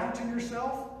talk down to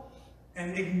yourself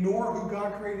and ignore who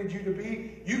God created you to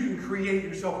be, you can create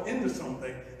yourself into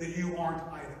something that you aren't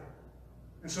either.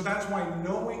 And so that's why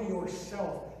knowing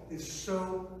yourself is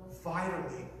so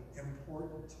vitally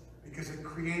important, because it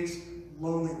creates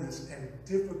loneliness and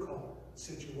difficult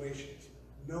situations.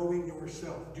 Knowing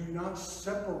yourself. Do not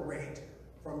separate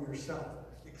from yourself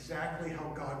exactly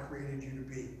how God created you to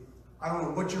be. I don't know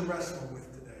what you're wrestling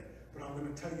with today, but I'm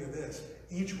going to tell you this.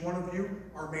 Each one of you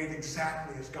are made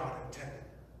exactly as God intended.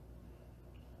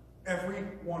 Every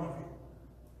one of you.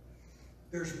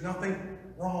 There's nothing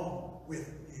wrong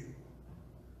with you.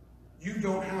 You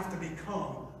don't have to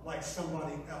become like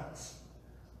somebody else.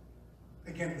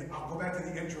 Again, I'll go back to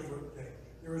the introvert thing.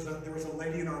 There was a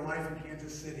lady in our life in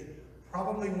Kansas City,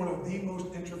 probably one of the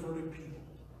most introverted people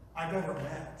I've ever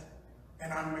met.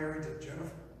 And I'm married to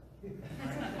Jennifer.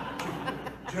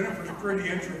 Right? Jennifer's pretty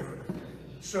introverted.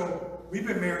 So we've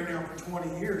been married now for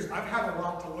 20 years. I've had a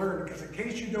lot to learn, because in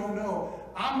case you don't know,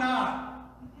 I'm not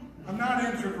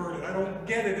introverted. I don't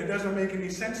get it. It doesn't make any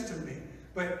sense to me.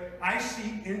 But I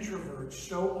see introverts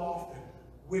so often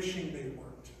wishing they weren't.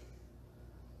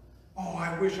 Oh,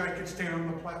 I wish I could stand on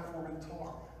the platform and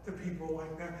talk to people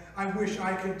like that. I wish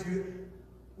I could do.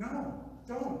 No,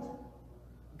 don't.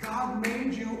 God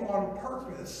made you on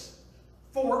purpose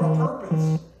for a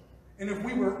purpose. And if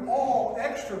we were all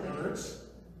extroverts,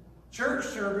 church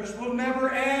service will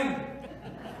never end.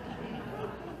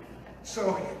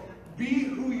 So be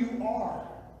who you are.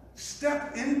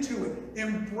 Step into it.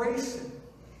 Embrace it.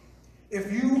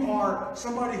 If you are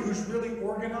somebody who's really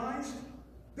organized,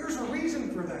 there's a reason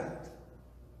for that.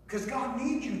 Because God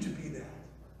needs you to be that.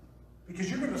 Because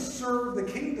you're going to serve the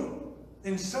kingdom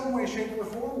in some way, shape, or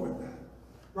form with that.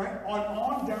 Right?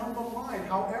 On down the line,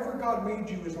 however God made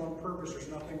you is on purpose. There's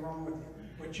nothing wrong with you.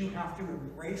 But you have to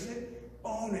embrace it,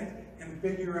 own it, and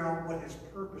figure out what his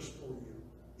purpose for you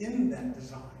in that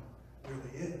design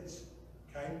really is.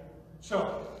 Okay?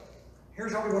 So,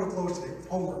 here's how we want to close today, with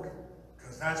homework.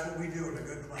 Because that's what we do in a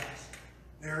good class.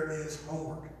 There is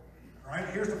homework. All right?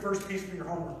 Here's the first piece for your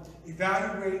homework.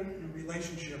 Evaluate your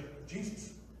relationship with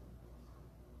Jesus.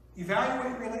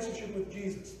 Evaluate your relationship with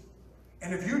Jesus.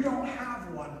 And if you don't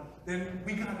have one, then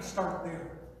we got to start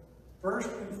there. First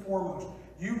and foremost,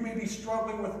 you may be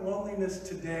struggling with loneliness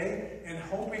today and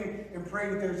hoping and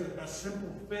praying that there's a simple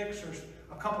fix or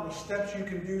a couple of steps you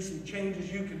can do, some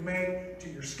changes you can make to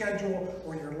your schedule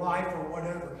or your life or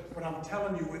whatever. But I'm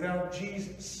telling you, without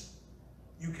Jesus,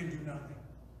 you can do nothing.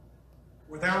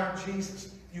 Without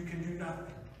Jesus, you can do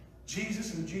nothing.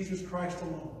 Jesus and Jesus Christ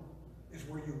alone is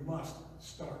where you must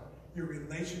start. Your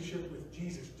relationship with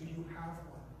Jesus. Do you have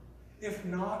one? If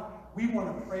not, we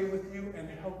want to pray with you and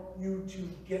help you to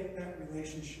get that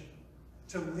relationship,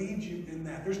 to lead you in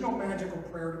that. There's no magical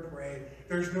prayer to pray.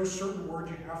 There's no certain word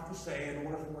you have to say in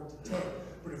order for it to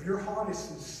take. But if your heart is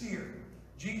sincere,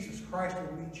 Jesus Christ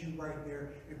will meet you right there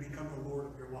and become the Lord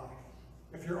of your life.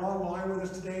 If you're online with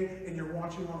us today and you're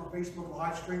watching on our Facebook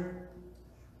live stream,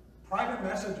 private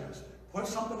message us. Put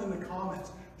something in the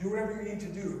comments. Do whatever you need to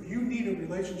do. If you need a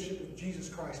relationship with Jesus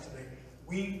Christ today,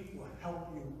 we will help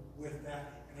you with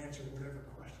that and answer whatever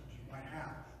questions you might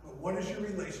have. But what is your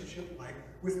relationship like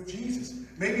with Jesus?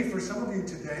 Maybe for some of you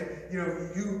today,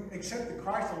 you accepted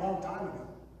Christ a long time ago.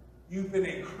 You've been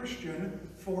a Christian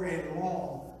for a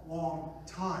long, long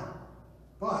time.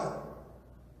 But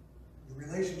the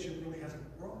relationship really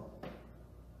hasn't grown. It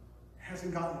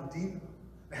hasn't gotten deeper.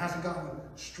 It hasn't gotten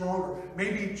stronger.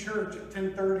 Maybe church at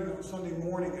 10:30 on Sunday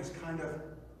morning is kind of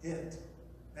it.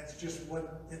 That's just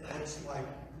what it looks like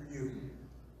for you.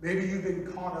 Maybe you've been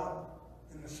caught up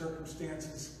in the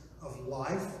circumstances of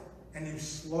life and you've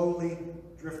slowly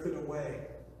drifted away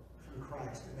from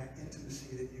Christ and that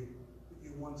intimacy that you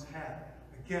once had.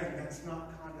 Again, that's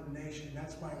not condemnation.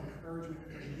 That's my encouragement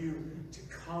for you to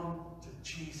come to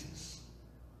Jesus.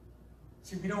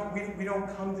 See, we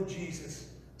don't come to Jesus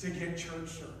to get church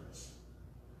service.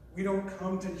 We don't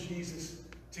come to Jesus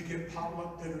to get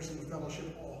potluck dinners in the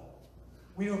fellowship hall.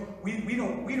 We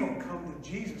don't come to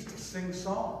Jesus to sing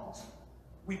songs.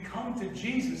 We come to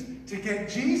Jesus to get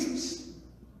Jesus.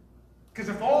 Because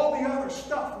if all the other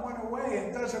stuff went away,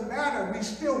 it doesn't matter. We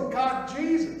still got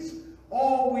Jesus.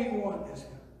 All we want is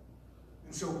Him.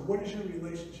 And so what is your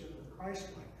relationship with Christ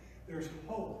like? There's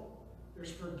hope.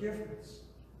 There's forgiveness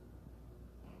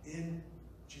in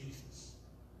Jesus.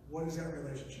 What is that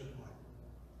relationship like?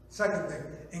 Second thing,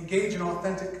 engage in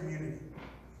authentic community.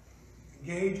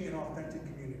 Engage in authentic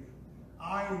community.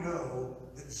 I know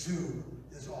that Zoom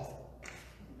is awful.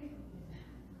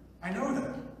 I know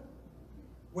that.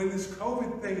 When this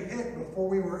COVID thing hit, before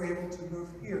we were able to move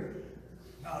here,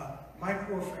 my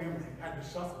poor family had to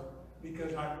suffer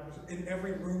because I was in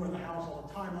every room of the house all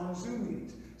the time on Zoom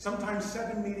meetings. Sometimes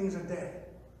 7 meetings a day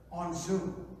on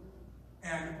Zoom.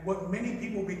 And what many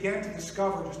people began to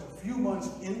discover just a few months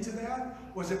into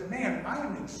that was that, man, I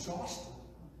am exhausted.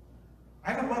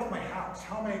 I haven't left my house.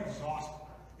 How am I exhausted?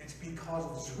 It's because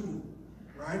of Zoom,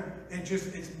 right?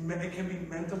 It can be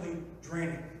mentally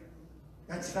draining.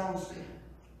 That sounds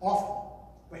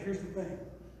awful, but here's the thing.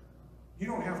 You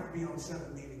don't have to be on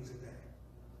 7 meetings a day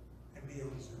and be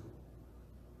on Zoom.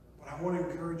 But I want to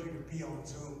encourage you to be on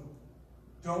Zoom.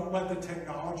 Don't let the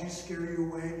technology scare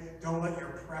you away. Don't let your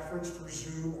preference for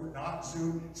Zoom or not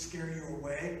Zoom scare you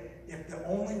away. If the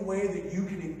only way that you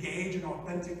can engage in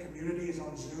authentic community is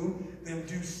on Zoom, then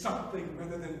do something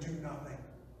rather than do nothing.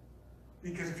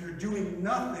 Because if you're doing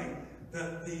nothing,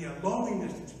 the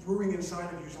loneliness that's brewing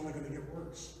inside of you is only going to get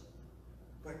worse.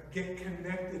 But get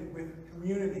connected with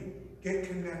community. Get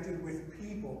connected with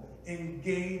people.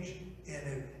 Engage in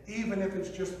it. Even if it's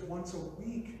just once a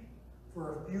week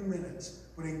for a few minutes.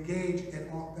 But engage in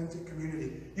authentic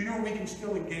community. You know, we can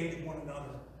still engage one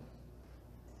another.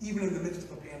 Even in the midst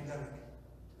of a pandemic.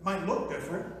 It might look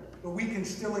different, but we can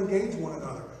still engage one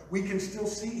another. We can still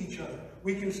see each other.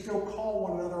 We can still call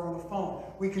one another on the phone.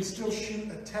 We can still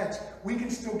shoot a text. We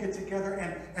can still get together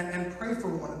and pray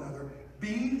for one another.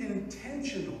 Be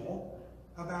intentional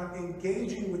about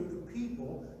engaging with the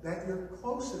people that you're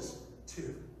closest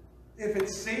to. If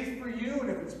it's safe for you and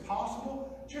if it's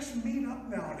possible, just meet up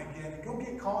now and again and go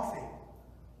get coffee.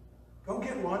 Go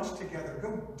get lunch together.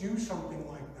 Go do something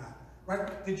like that.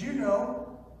 Right? Did you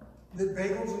know that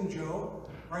Bagels and Joe,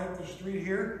 right up the street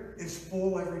here, is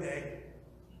full every day?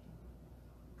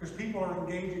 Because people are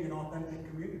engaging in authentic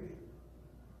community.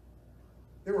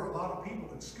 There were a lot of people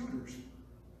at Scooters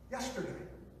yesterday.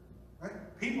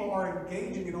 Right? People are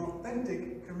engaging in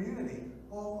authentic community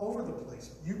all over the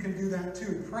place. You can do that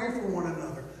too. Pray for one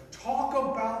another. Talk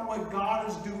about what God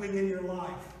is doing in your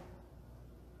life.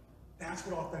 That's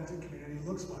what authentic community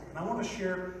looks like. And I want to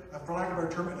share, for lack of a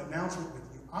better term, an announcement with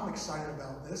you. I'm excited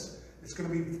about this. It's going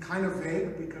to be kind of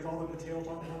vague because all the details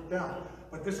aren't worked out.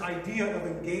 But this idea of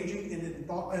engaging in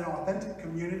an authentic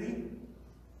community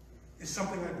is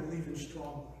something I believe in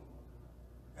strongly.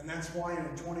 And that's why in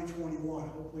 2021,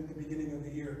 hopefully at the beginning of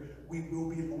the year, we will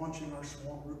be launching our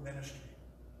small group ministry.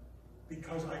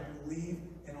 Because I believe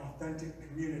in authentic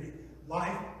community.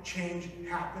 Life change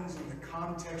happens in the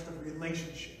context of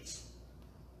relationships.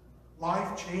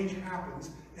 Life change happens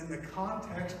in the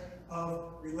context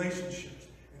of relationships.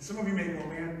 And some of you may go,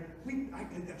 man, I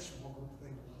did that small group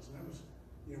thing once. And that was,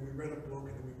 we read a book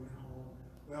and then we went home.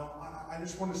 Well, I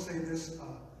just want to say this,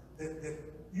 that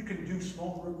you can do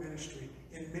small group ministry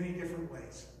in many different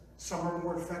ways. Some are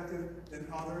more effective than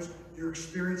others. Your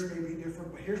experience may be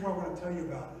different, but here's what I want to tell you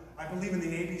about. I believe in the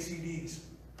ABCDs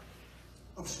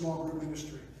of small group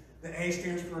ministry. The A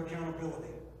stands for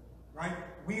accountability, right?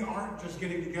 We aren't just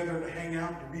getting together to hang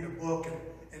out, to read a book,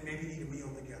 and maybe eat a meal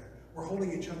together. We're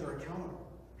holding each other accountable.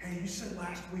 Hey, you said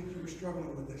last week you were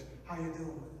struggling with this. How you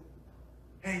dealing with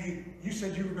it? Hey, you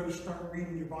said you were going to start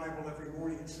reading your Bible every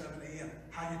morning at 7 a.m.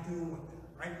 How you doing with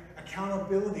that, right?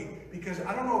 Accountability, because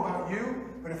I don't know about you,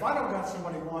 but if I don't got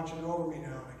somebody watching over me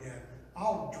now and again,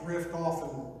 I'll drift off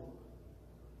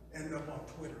and end up on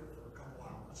Twitter for a couple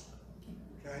hours,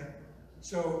 okay?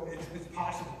 So it's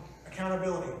possible.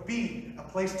 Accountability. B, a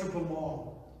place to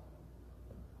belong.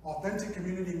 Authentic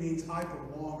community means I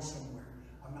belong somewhere.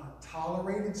 I'm not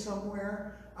tolerated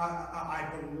somewhere. I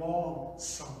belong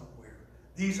somewhere.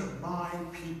 These are my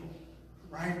people,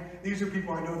 right? These are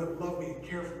people I know that love me and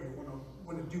care for me and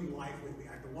want to do life with me.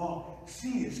 I belong.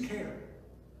 C is care.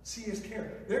 C is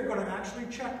care. They're going to actually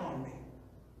check on me.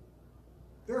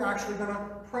 They're actually going to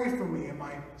pray for me in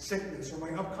my sickness or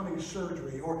my upcoming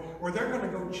surgery, or they're going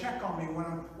to go check on me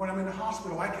when I'm in the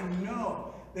hospital. I can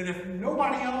know that if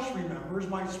nobody else remembers,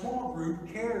 my small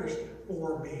group cares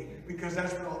for me, because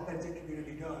that's what authentic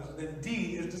community does. And then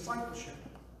D is discipleship.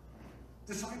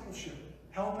 Discipleship,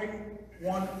 helping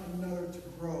one another to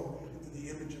grow into the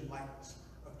image and likeness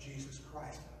of Jesus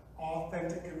Christ.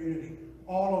 Authentic community,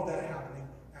 all of that happening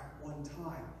at one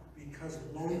time, because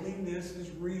loneliness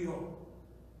is real.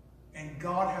 And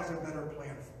God has a better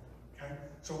plan for it, okay?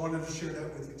 So I wanted to share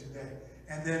that with you today.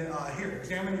 And then here,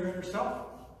 examine your inner self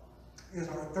is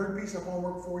our third piece of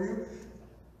homework for you.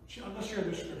 Let's share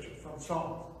this scripture from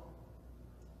Psalms.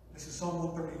 This is Psalm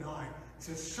 139. It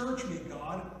says, search me,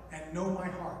 God, and know my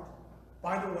heart.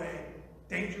 By the way,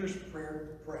 dangerous prayer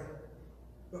to pray,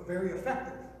 but very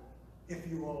effective if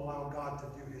you will allow God to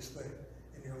do his thing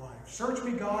in your life. Search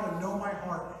me, God, and know my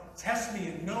heart. Test me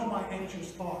and know my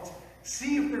anxious thoughts.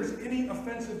 See if there's any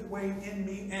offensive way in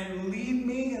me, and lead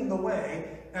me in the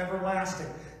way everlasting.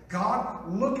 God,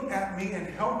 look at me and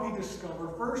help me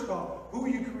discover, first off, who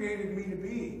you created me to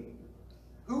be.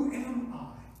 Who am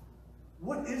I?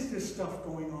 What is this stuff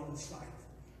going on inside of me?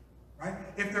 Right?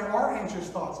 If there are anxious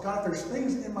thoughts, God, if there's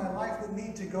things in my life that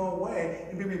need to go away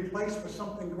and be replaced with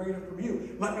something greater from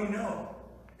you, let me know.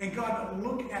 And God,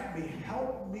 look at me.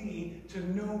 Help me to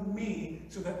know me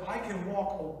so that I can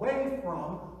walk away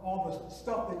from all the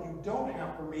stuff that you don't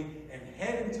have for me and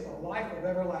head into the life of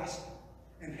everlasting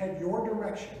and head your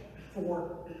direction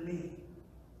for me.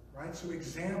 Right? So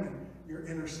examine your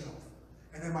inner self.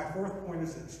 And then my fourth point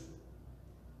is this.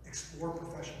 Explore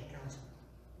professional counseling.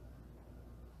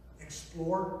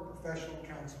 Explore professional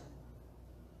counseling.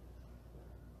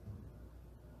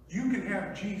 You can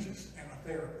have Jesus and a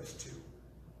therapist too.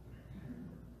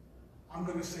 I'm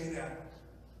going to say that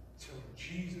till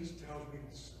Jesus tells me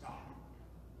to stop.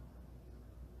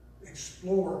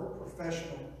 Explore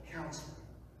professional counseling.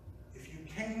 If you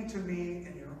came to me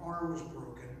and your arm was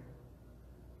broken,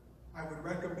 I would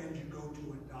recommend you go to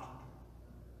a doctor.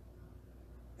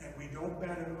 And we don't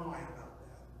bat an eye about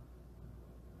that.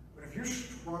 But if you're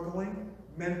struggling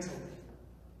mentally,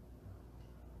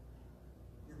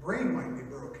 your brain might be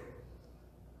broken.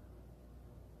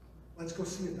 Let's go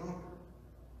see a doctor.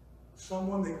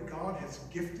 Someone that God has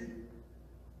gifted,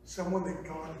 someone that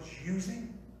God is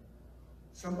using,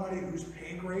 somebody whose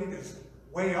pay grade is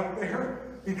way up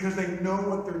there because they know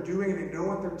what they're doing, they know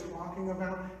what they're talking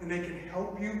about, and they can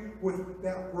help you with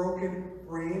that broken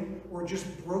brain or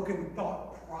just broken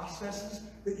thought processes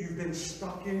that you've been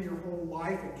stuck in your whole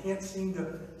life and can't seem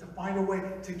to find a way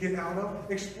to get out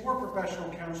of. Explore professional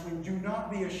counseling. Do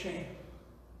not be ashamed.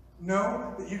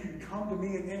 Know that you can come to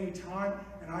me at any time,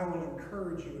 and I will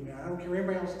encourage you in that. I don't care what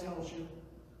anybody else tells you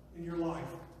in your life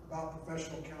about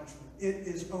professional counseling. It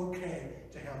is okay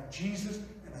to have Jesus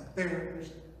and a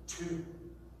therapist too.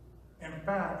 In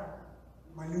fact,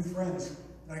 my new friends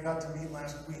that I got to meet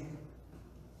last week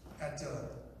at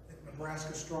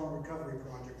Nebraska Strong Recovery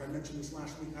Project, I mentioned this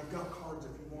last week. I've got cards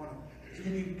if you want them. If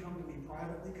you need to come to me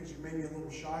privately because you may be a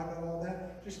little shy about all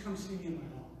that, just come see me in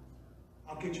my home.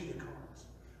 I'll get you the cards.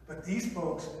 But these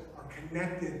folks are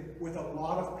connected with a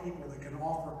lot of people that can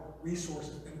offer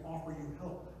resources and offer you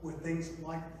help with things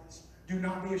like this. Do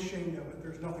not be ashamed of it.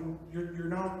 There's nothing, you're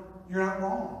not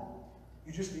wrong.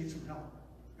 You just need some help.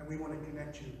 And we want to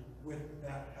connect you with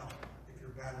that help if you're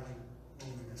battling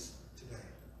loneliness today.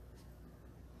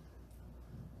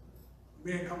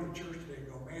 You may have come to church today and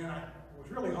go, man, I was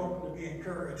really hoping to be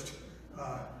encouraged.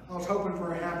 I was hoping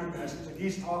for a happy message, and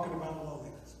he's talking about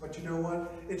loneliness. But you know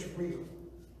what? It's real.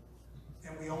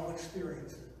 And we all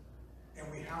experience it.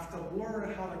 And we have to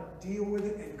learn how to deal with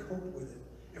it and cope with it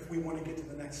if we want to get to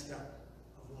the next step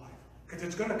of life. Because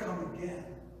it's going to come again.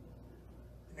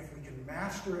 And if we can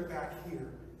master it back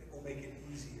here, it will make it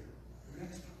easier the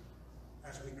next time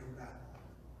as we come back.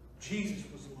 Jesus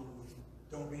was lonely.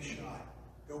 Don't be shy.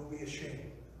 Don't be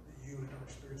ashamed that you are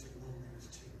experiencing loneliness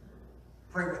too.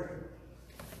 Pray with me.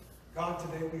 God,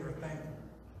 today we are thankful.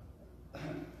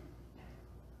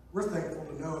 We're thankful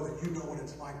to know that you know what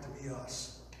it's like to be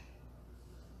us.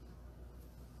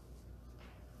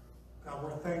 God,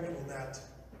 we're thankful that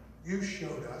you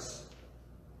showed us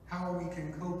how we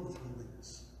can cope with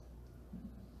loneliness.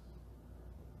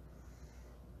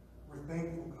 We're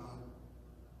thankful, God,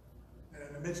 that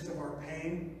in the midst of our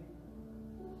pain,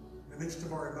 in the midst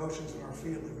of our emotions and our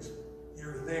feelings,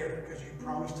 you're there because you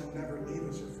promised to never leave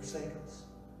us or forsake us.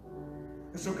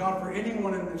 And so, God, for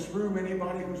anyone in this room,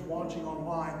 anybody who's watching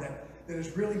online that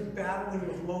is really battling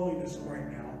with loneliness right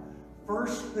now,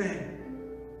 first thing,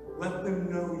 let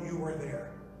them know you are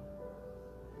there.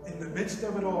 In the midst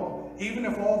of it all, even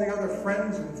if all the other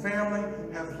friends and family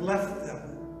have left them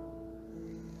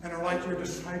and are like your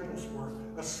disciples were,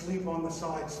 asleep on the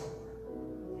side somewhere,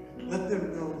 let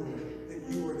them know, Lord, that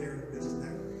you are there in the midst of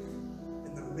that grief,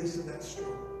 in the midst of that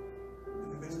struggle, in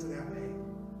the midst of that pain.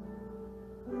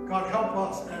 God, help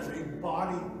us as a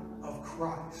body of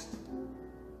Christ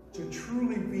to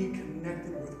truly be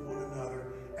connected with one another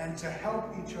and to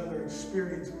help each other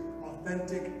experience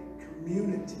authentic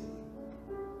community.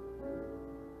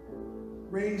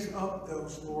 Raise up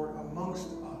those, Lord, amongst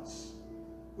us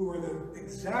who are the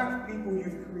exact people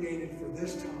you've created for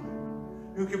this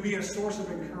time, who can be a source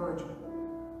of encouragement,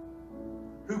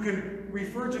 who can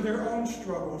refer to their own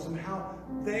struggles and how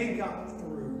they got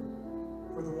through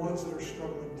for the ones that are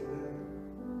struggling today.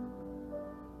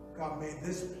 God, may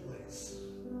this place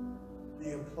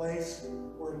be a place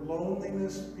where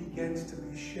loneliness begins to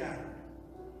be shattered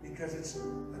because it's a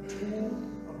tool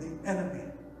of the enemy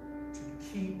to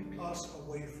keep us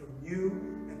away from you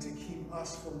and to keep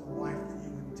us from the life that you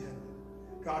intended.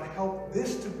 God, help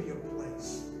this to be a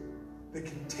place that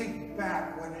can take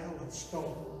back what hell had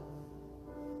stolen.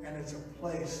 And it's a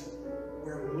place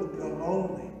where the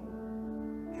lonely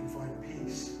can find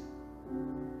peace,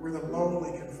 where the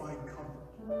lonely can find comfort,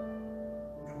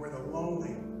 and where the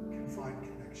lonely can find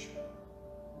connection.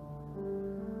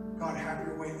 God, have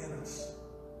your way in us.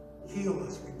 Heal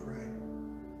us, we pray.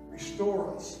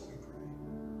 Restore us, we pray.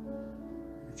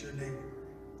 In your name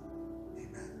we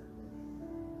pray. Amen.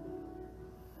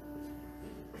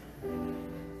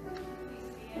 Please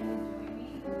stand and join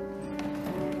me.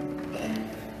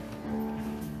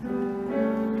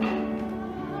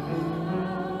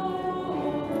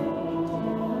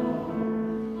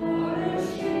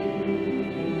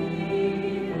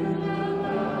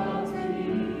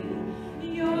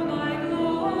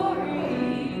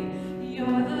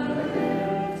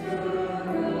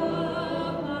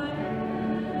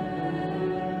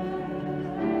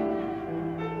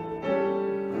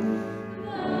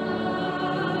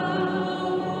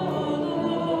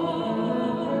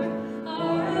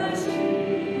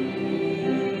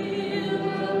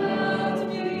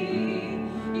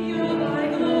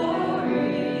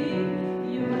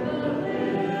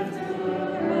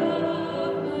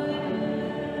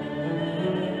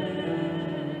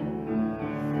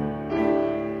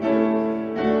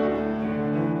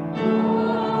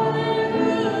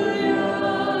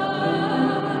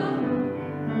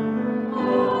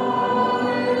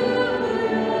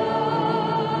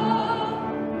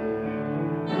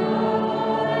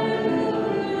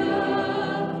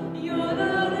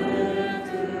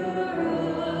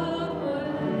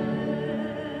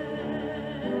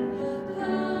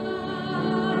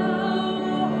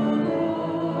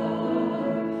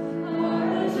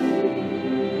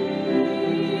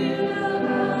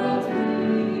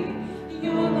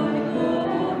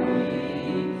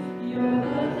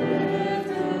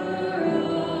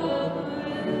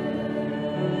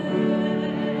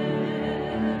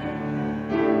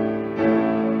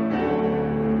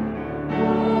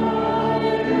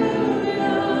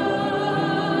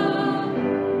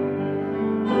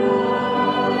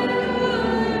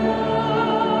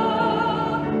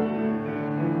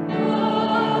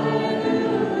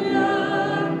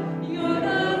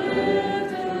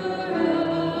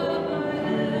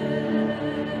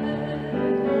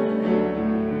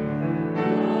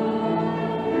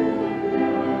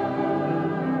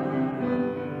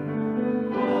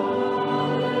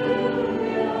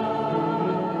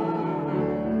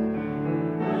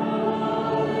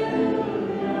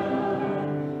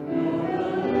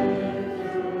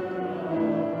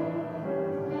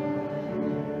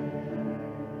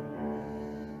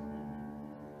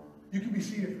 You can be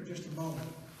seated for just a moment.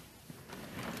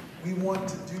 We want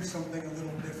to do something a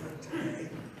little different today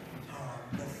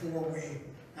before we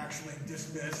actually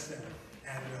dismiss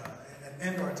and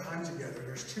end our time together.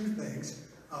 There's two things.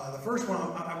 The first one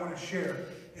I want to share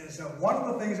is one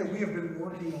of the things that we have been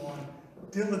working on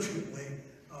diligently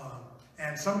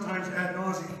and sometimes ad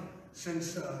nauseum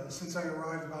since I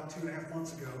arrived about 2.5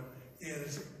 months ago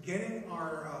is getting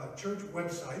our church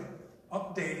website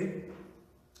updated,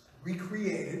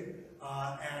 recreated,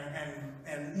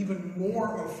 and even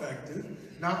more effective,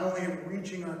 not only in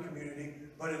reaching our community,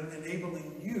 but in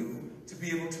enabling you to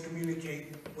be able to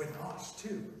communicate with us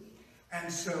too.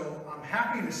 And so I'm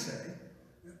happy to say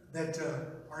that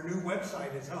our new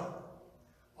website is up.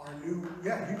 Our new,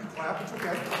 yeah, you can clap, it's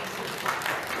okay.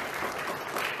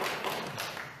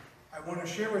 I want to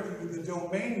share with you the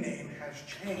domain name has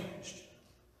changed.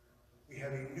 We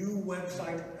have a new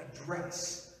website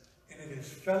address, and it is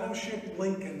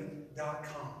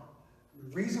fellowshiplincoln.com. The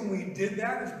reason we did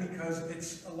that is because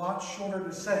it's a lot shorter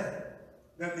to say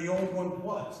than the old one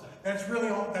was. That's really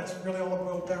all it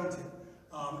boiled down to.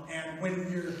 And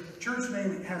when your church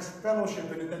name has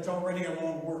fellowship in it, that's already a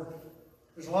long word.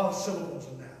 There's a lot of syllables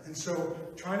in that. And so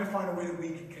trying to find a way that we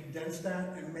can condense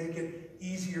that and make it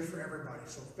easier for everybody.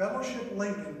 So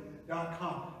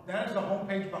fellowshiplincoln.com. That is the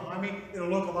homepage behind me. It'll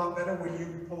look a lot better when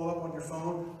you pull it up on your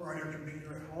phone or on your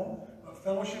computer at home.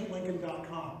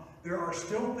 Fellowshiplincoln.com. There are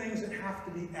still things that have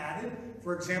to be added.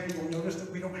 For example, you'll notice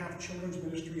that we don't have children's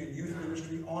ministry and youth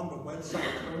ministry on the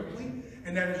website currently,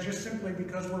 and that is just simply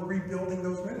because we're rebuilding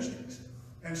those ministries.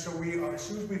 And so as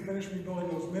soon as we finish rebuilding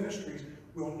those ministries,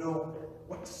 we'll know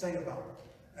what to say about them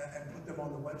and put them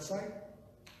on the website.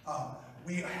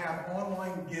 We have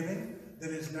online giving that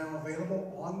is now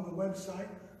available on the website,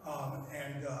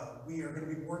 and we are going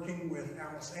to be working with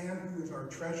Alice Ann, who is our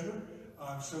treasurer,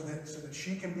 so that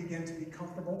she can begin to be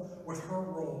comfortable with her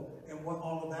role and what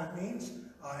all of that means,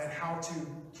 and how to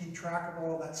keep track of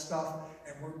all of that stuff.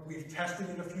 And we've tested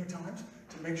it a few times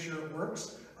to make sure it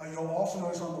works. You'll also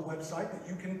notice on the website that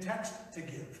you can text to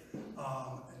give.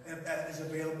 That is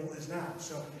available as now.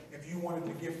 So if you wanted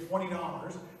to give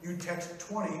 $20, you text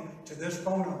 20 to this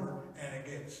phone number and it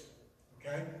gives.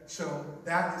 Okay? So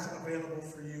that is available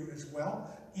for you as well.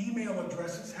 Email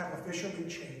addresses have officially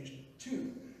changed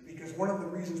too. Because one of the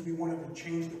reasons we wanted to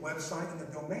change the website and the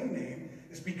domain name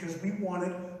is because we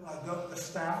wanted the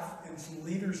staff and some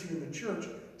leaders here in the church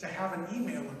to have an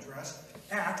email address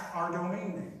at our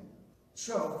domain name.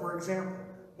 So, for example,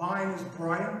 mine is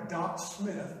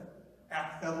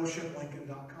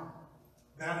brian.smith@fellowshiplincoln.com.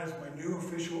 That is my new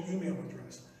official email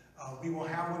address. We will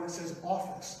have one that says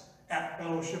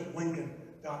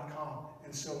office@fellowshiplincoln.com,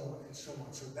 and so on and so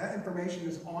on. So that information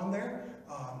is on there.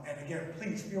 And again,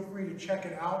 please feel free to check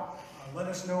it out. Let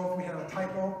us know if we have a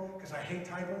typo, because I hate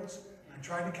typos. I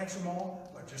tried to catch them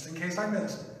all, but just in case I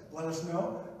missed, let us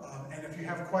know. And if you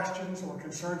have questions or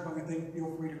concerns about anything, feel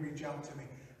free to reach out to me.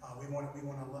 We want to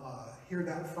hear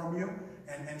that from you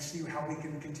and see how we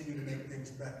can continue to make things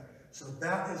better. So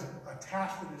that is a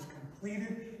task that is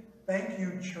completed. Thank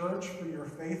you, church, for your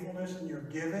faithfulness and your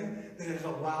giving that has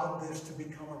allowed this to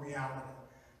become a reality.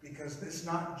 Because it's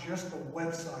not just the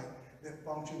website that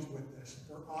functions with this.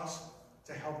 For us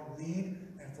to help lead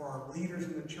and for our leaders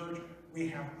in the church, we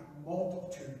have a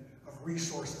multitude of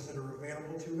resources that are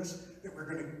available to us that we're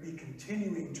going to be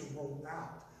continuing to roll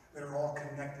out that are all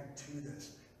connected to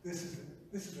this. This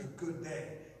is a good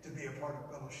day to be a part of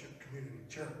Fellowship Community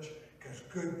Church because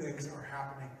good things are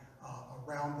happening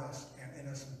around us and in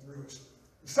us and through us.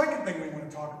 The second thing we want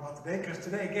to talk about today, because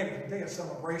today, again, is a day of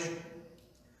celebration.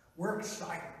 We're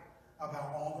excited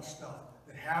about all the stuff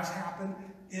that has happened,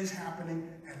 is happening,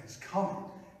 and is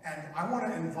coming. And I want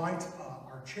to invite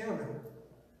our chairman,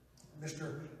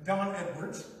 Mr. Don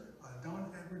Edwards. Don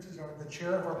Edwards is the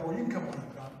chair of our board. You can come on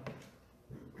up, Don.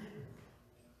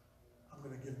 I'm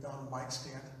going to give Don a mic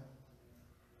stand.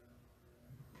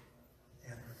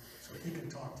 And so he can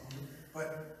talk to you.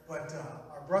 But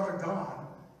our brother Don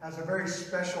has a very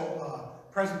special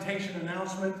presentation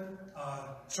announcement,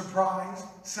 surprise,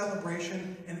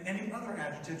 celebration, and any other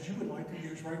adjectives you would like to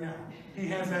use right now. He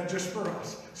has that just for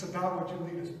us. So Don, would you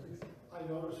lead us, please? I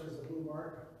notice there's a blue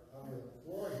mark on the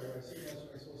floor here. I see that's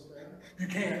where I'm supposed to stand. You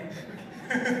can.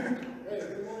 Hey,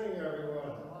 good morning,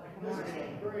 everyone. This is a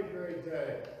great, great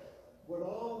day. Would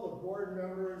all the board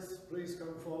members please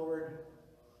come forward?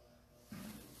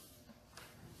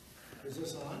 Is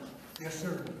this on? Yes,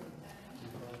 sir.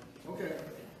 Okay,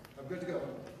 I'm good to go.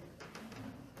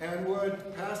 And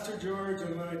would Pastor George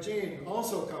and Jean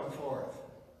also come forth?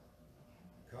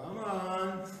 Come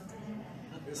on.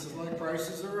 This is like Price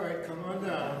is Right. Come on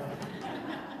down.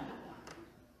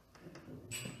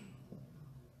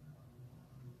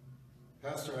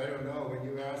 Pastor, I don't know. When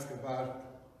you ask about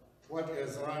what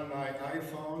is on my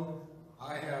iPhone,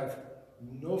 I have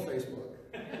no Facebook.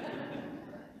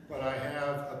 But I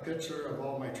have a picture of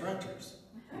all my tractors.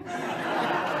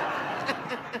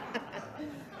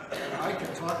 And I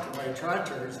can talk to my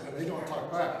tractors, and they don't talk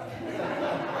back.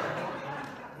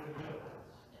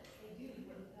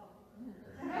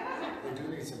 They do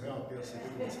need some help. Yes, they do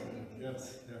need some help.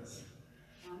 Yes, yes.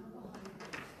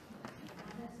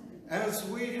 As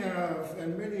we have,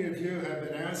 and many of you have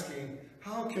been asking,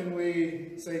 how can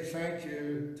we say thank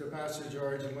you to Pastor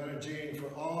George and Leonard Jean for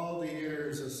all the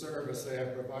years of service they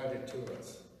have provided to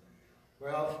us?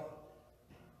 Well,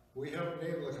 we haven't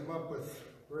been able to come up with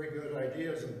very good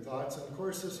ideas and thoughts, and of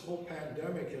course this whole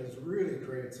pandemic has really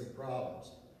created some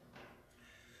problems.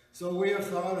 So we have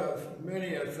thought of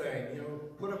many a thing,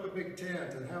 put up a big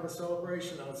tent and have a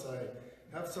celebration outside,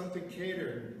 have something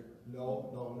catered.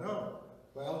 No.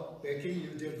 Well, Becky,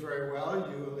 you did very well.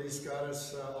 You at least got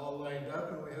us all lined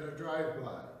up and we had a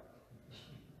drive-by.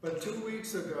 But 2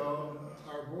 weeks ago,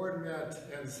 our board met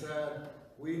and said,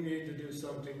 we need to do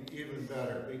something even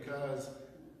better because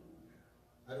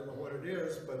I don't know what it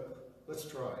is, but let's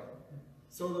try.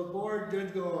 So the board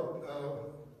did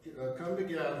come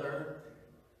together,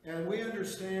 and we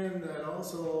understand that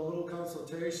also a little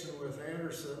consultation with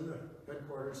Anderson,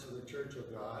 headquarters of the Church of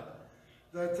God,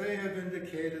 that they have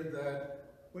indicated that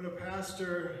when a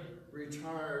pastor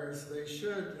retires, they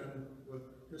should, and with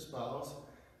his spouse,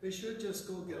 they should just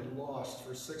go get lost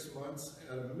for 6 months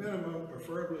at a minimum,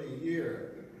 preferably a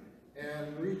year,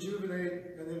 and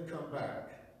rejuvenate and then come back.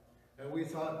 And we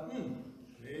thought,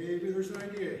 maybe there's an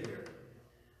idea here.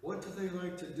 What do they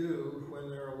like to do when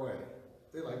they're away?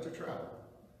 They like to travel.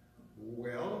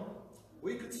 Well,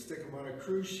 we could stick them on a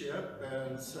cruise ship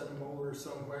and send them over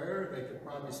somewhere. They could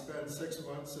probably spend 6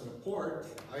 months in a port,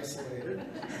 isolated.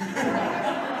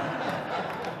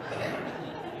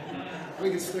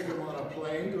 We could stick them on a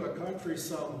plane to a country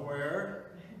somewhere,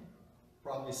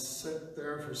 probably sit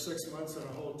there for 6 months in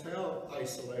a hotel,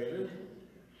 isolated.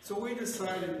 So we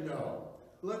decided no.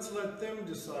 Let's let them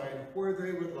decide where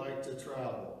they would like to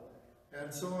travel.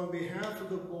 And so on behalf of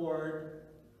the board,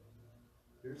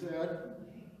 here's Ed.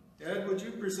 Ed, would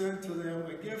you present to them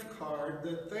a gift card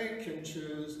that they can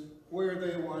choose where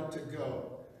they want to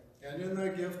go? And in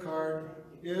that gift card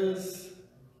is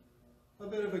a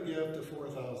bit of a gift of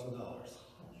 $4,000.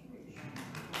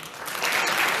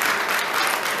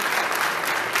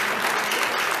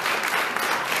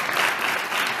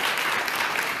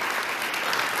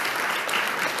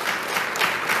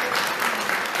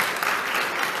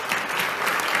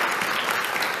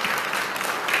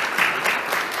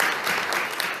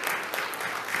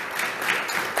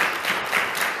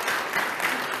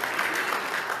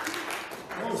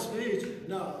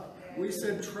 We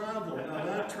said travel. Now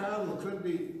that travel could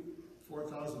be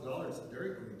 $4,000 at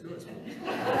Dairy Queen too.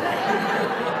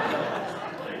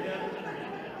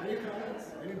 Any comments?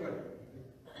 Anybody?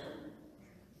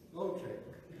 Okay.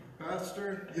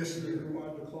 Pastor, yes, sir. You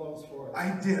wanted to close for us.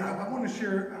 I did. I want to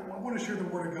share the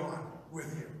Word of God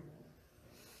with you.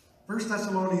 1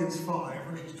 Thessalonians 5,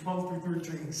 verses 12 through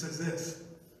 13 says this.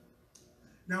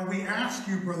 Now we ask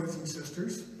you, brothers and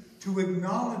sisters, to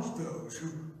acknowledge those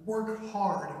who work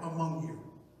hard among you,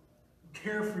 who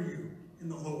care for you in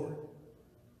the Lord,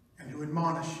 and who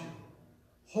admonish you.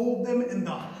 Hold them in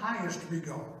the highest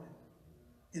regard,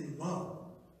 in love,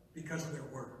 because of their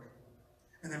work.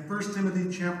 And then 1 Timothy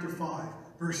chapter 5,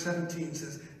 verse 17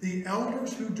 says, the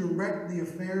elders who direct the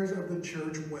affairs of the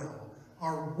church well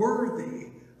are worthy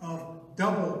of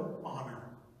double honor,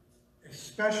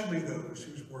 especially those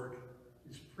whose work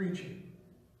is preaching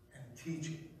and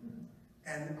teaching.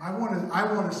 And I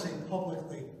want to say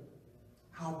publicly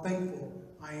how thankful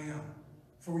I am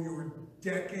for your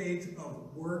decades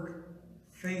of work,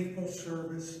 faithful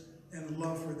service, and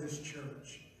love for this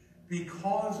church.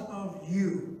 Because of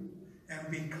you and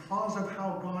because of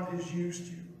how God has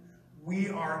used you, we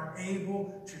are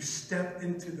able to step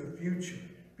into the future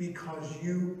because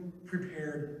you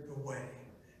prepared the way.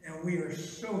 And we are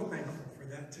so thankful for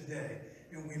that today.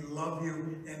 And we love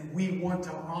you, and we want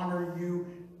to honor you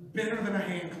better than a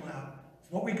hand clap.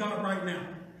 It's what we got right now.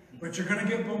 But you're going to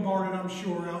get bombarded, I'm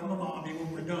sure, out in the lobby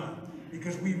when we're done.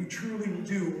 Because we truly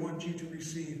do want you to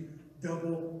receive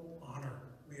double honor.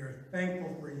 We are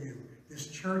thankful for you. This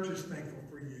church is thankful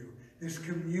for you. This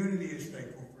community is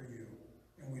thankful for you.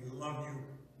 And we love you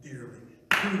dearly.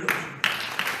 Kudos to you.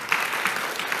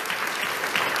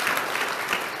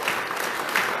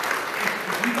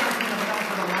 If you guys want to head out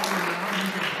to the lobby now,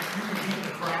 you can beat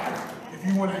the crowd if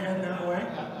you want to head that way.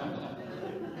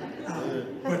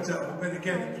 But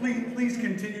again, please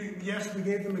continue. Yes, we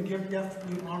gave them a gift. Yes,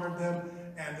 we honored them.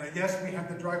 And yes, we have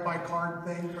the drive-by card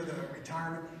thing for the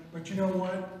retirement. But you know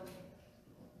what?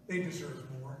 They deserve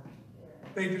more.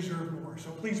 They deserve more.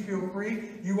 So please feel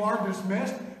free. You are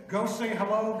dismissed. Go say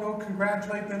hello. Go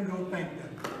congratulate them. Go thank them.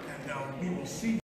 And we will see you.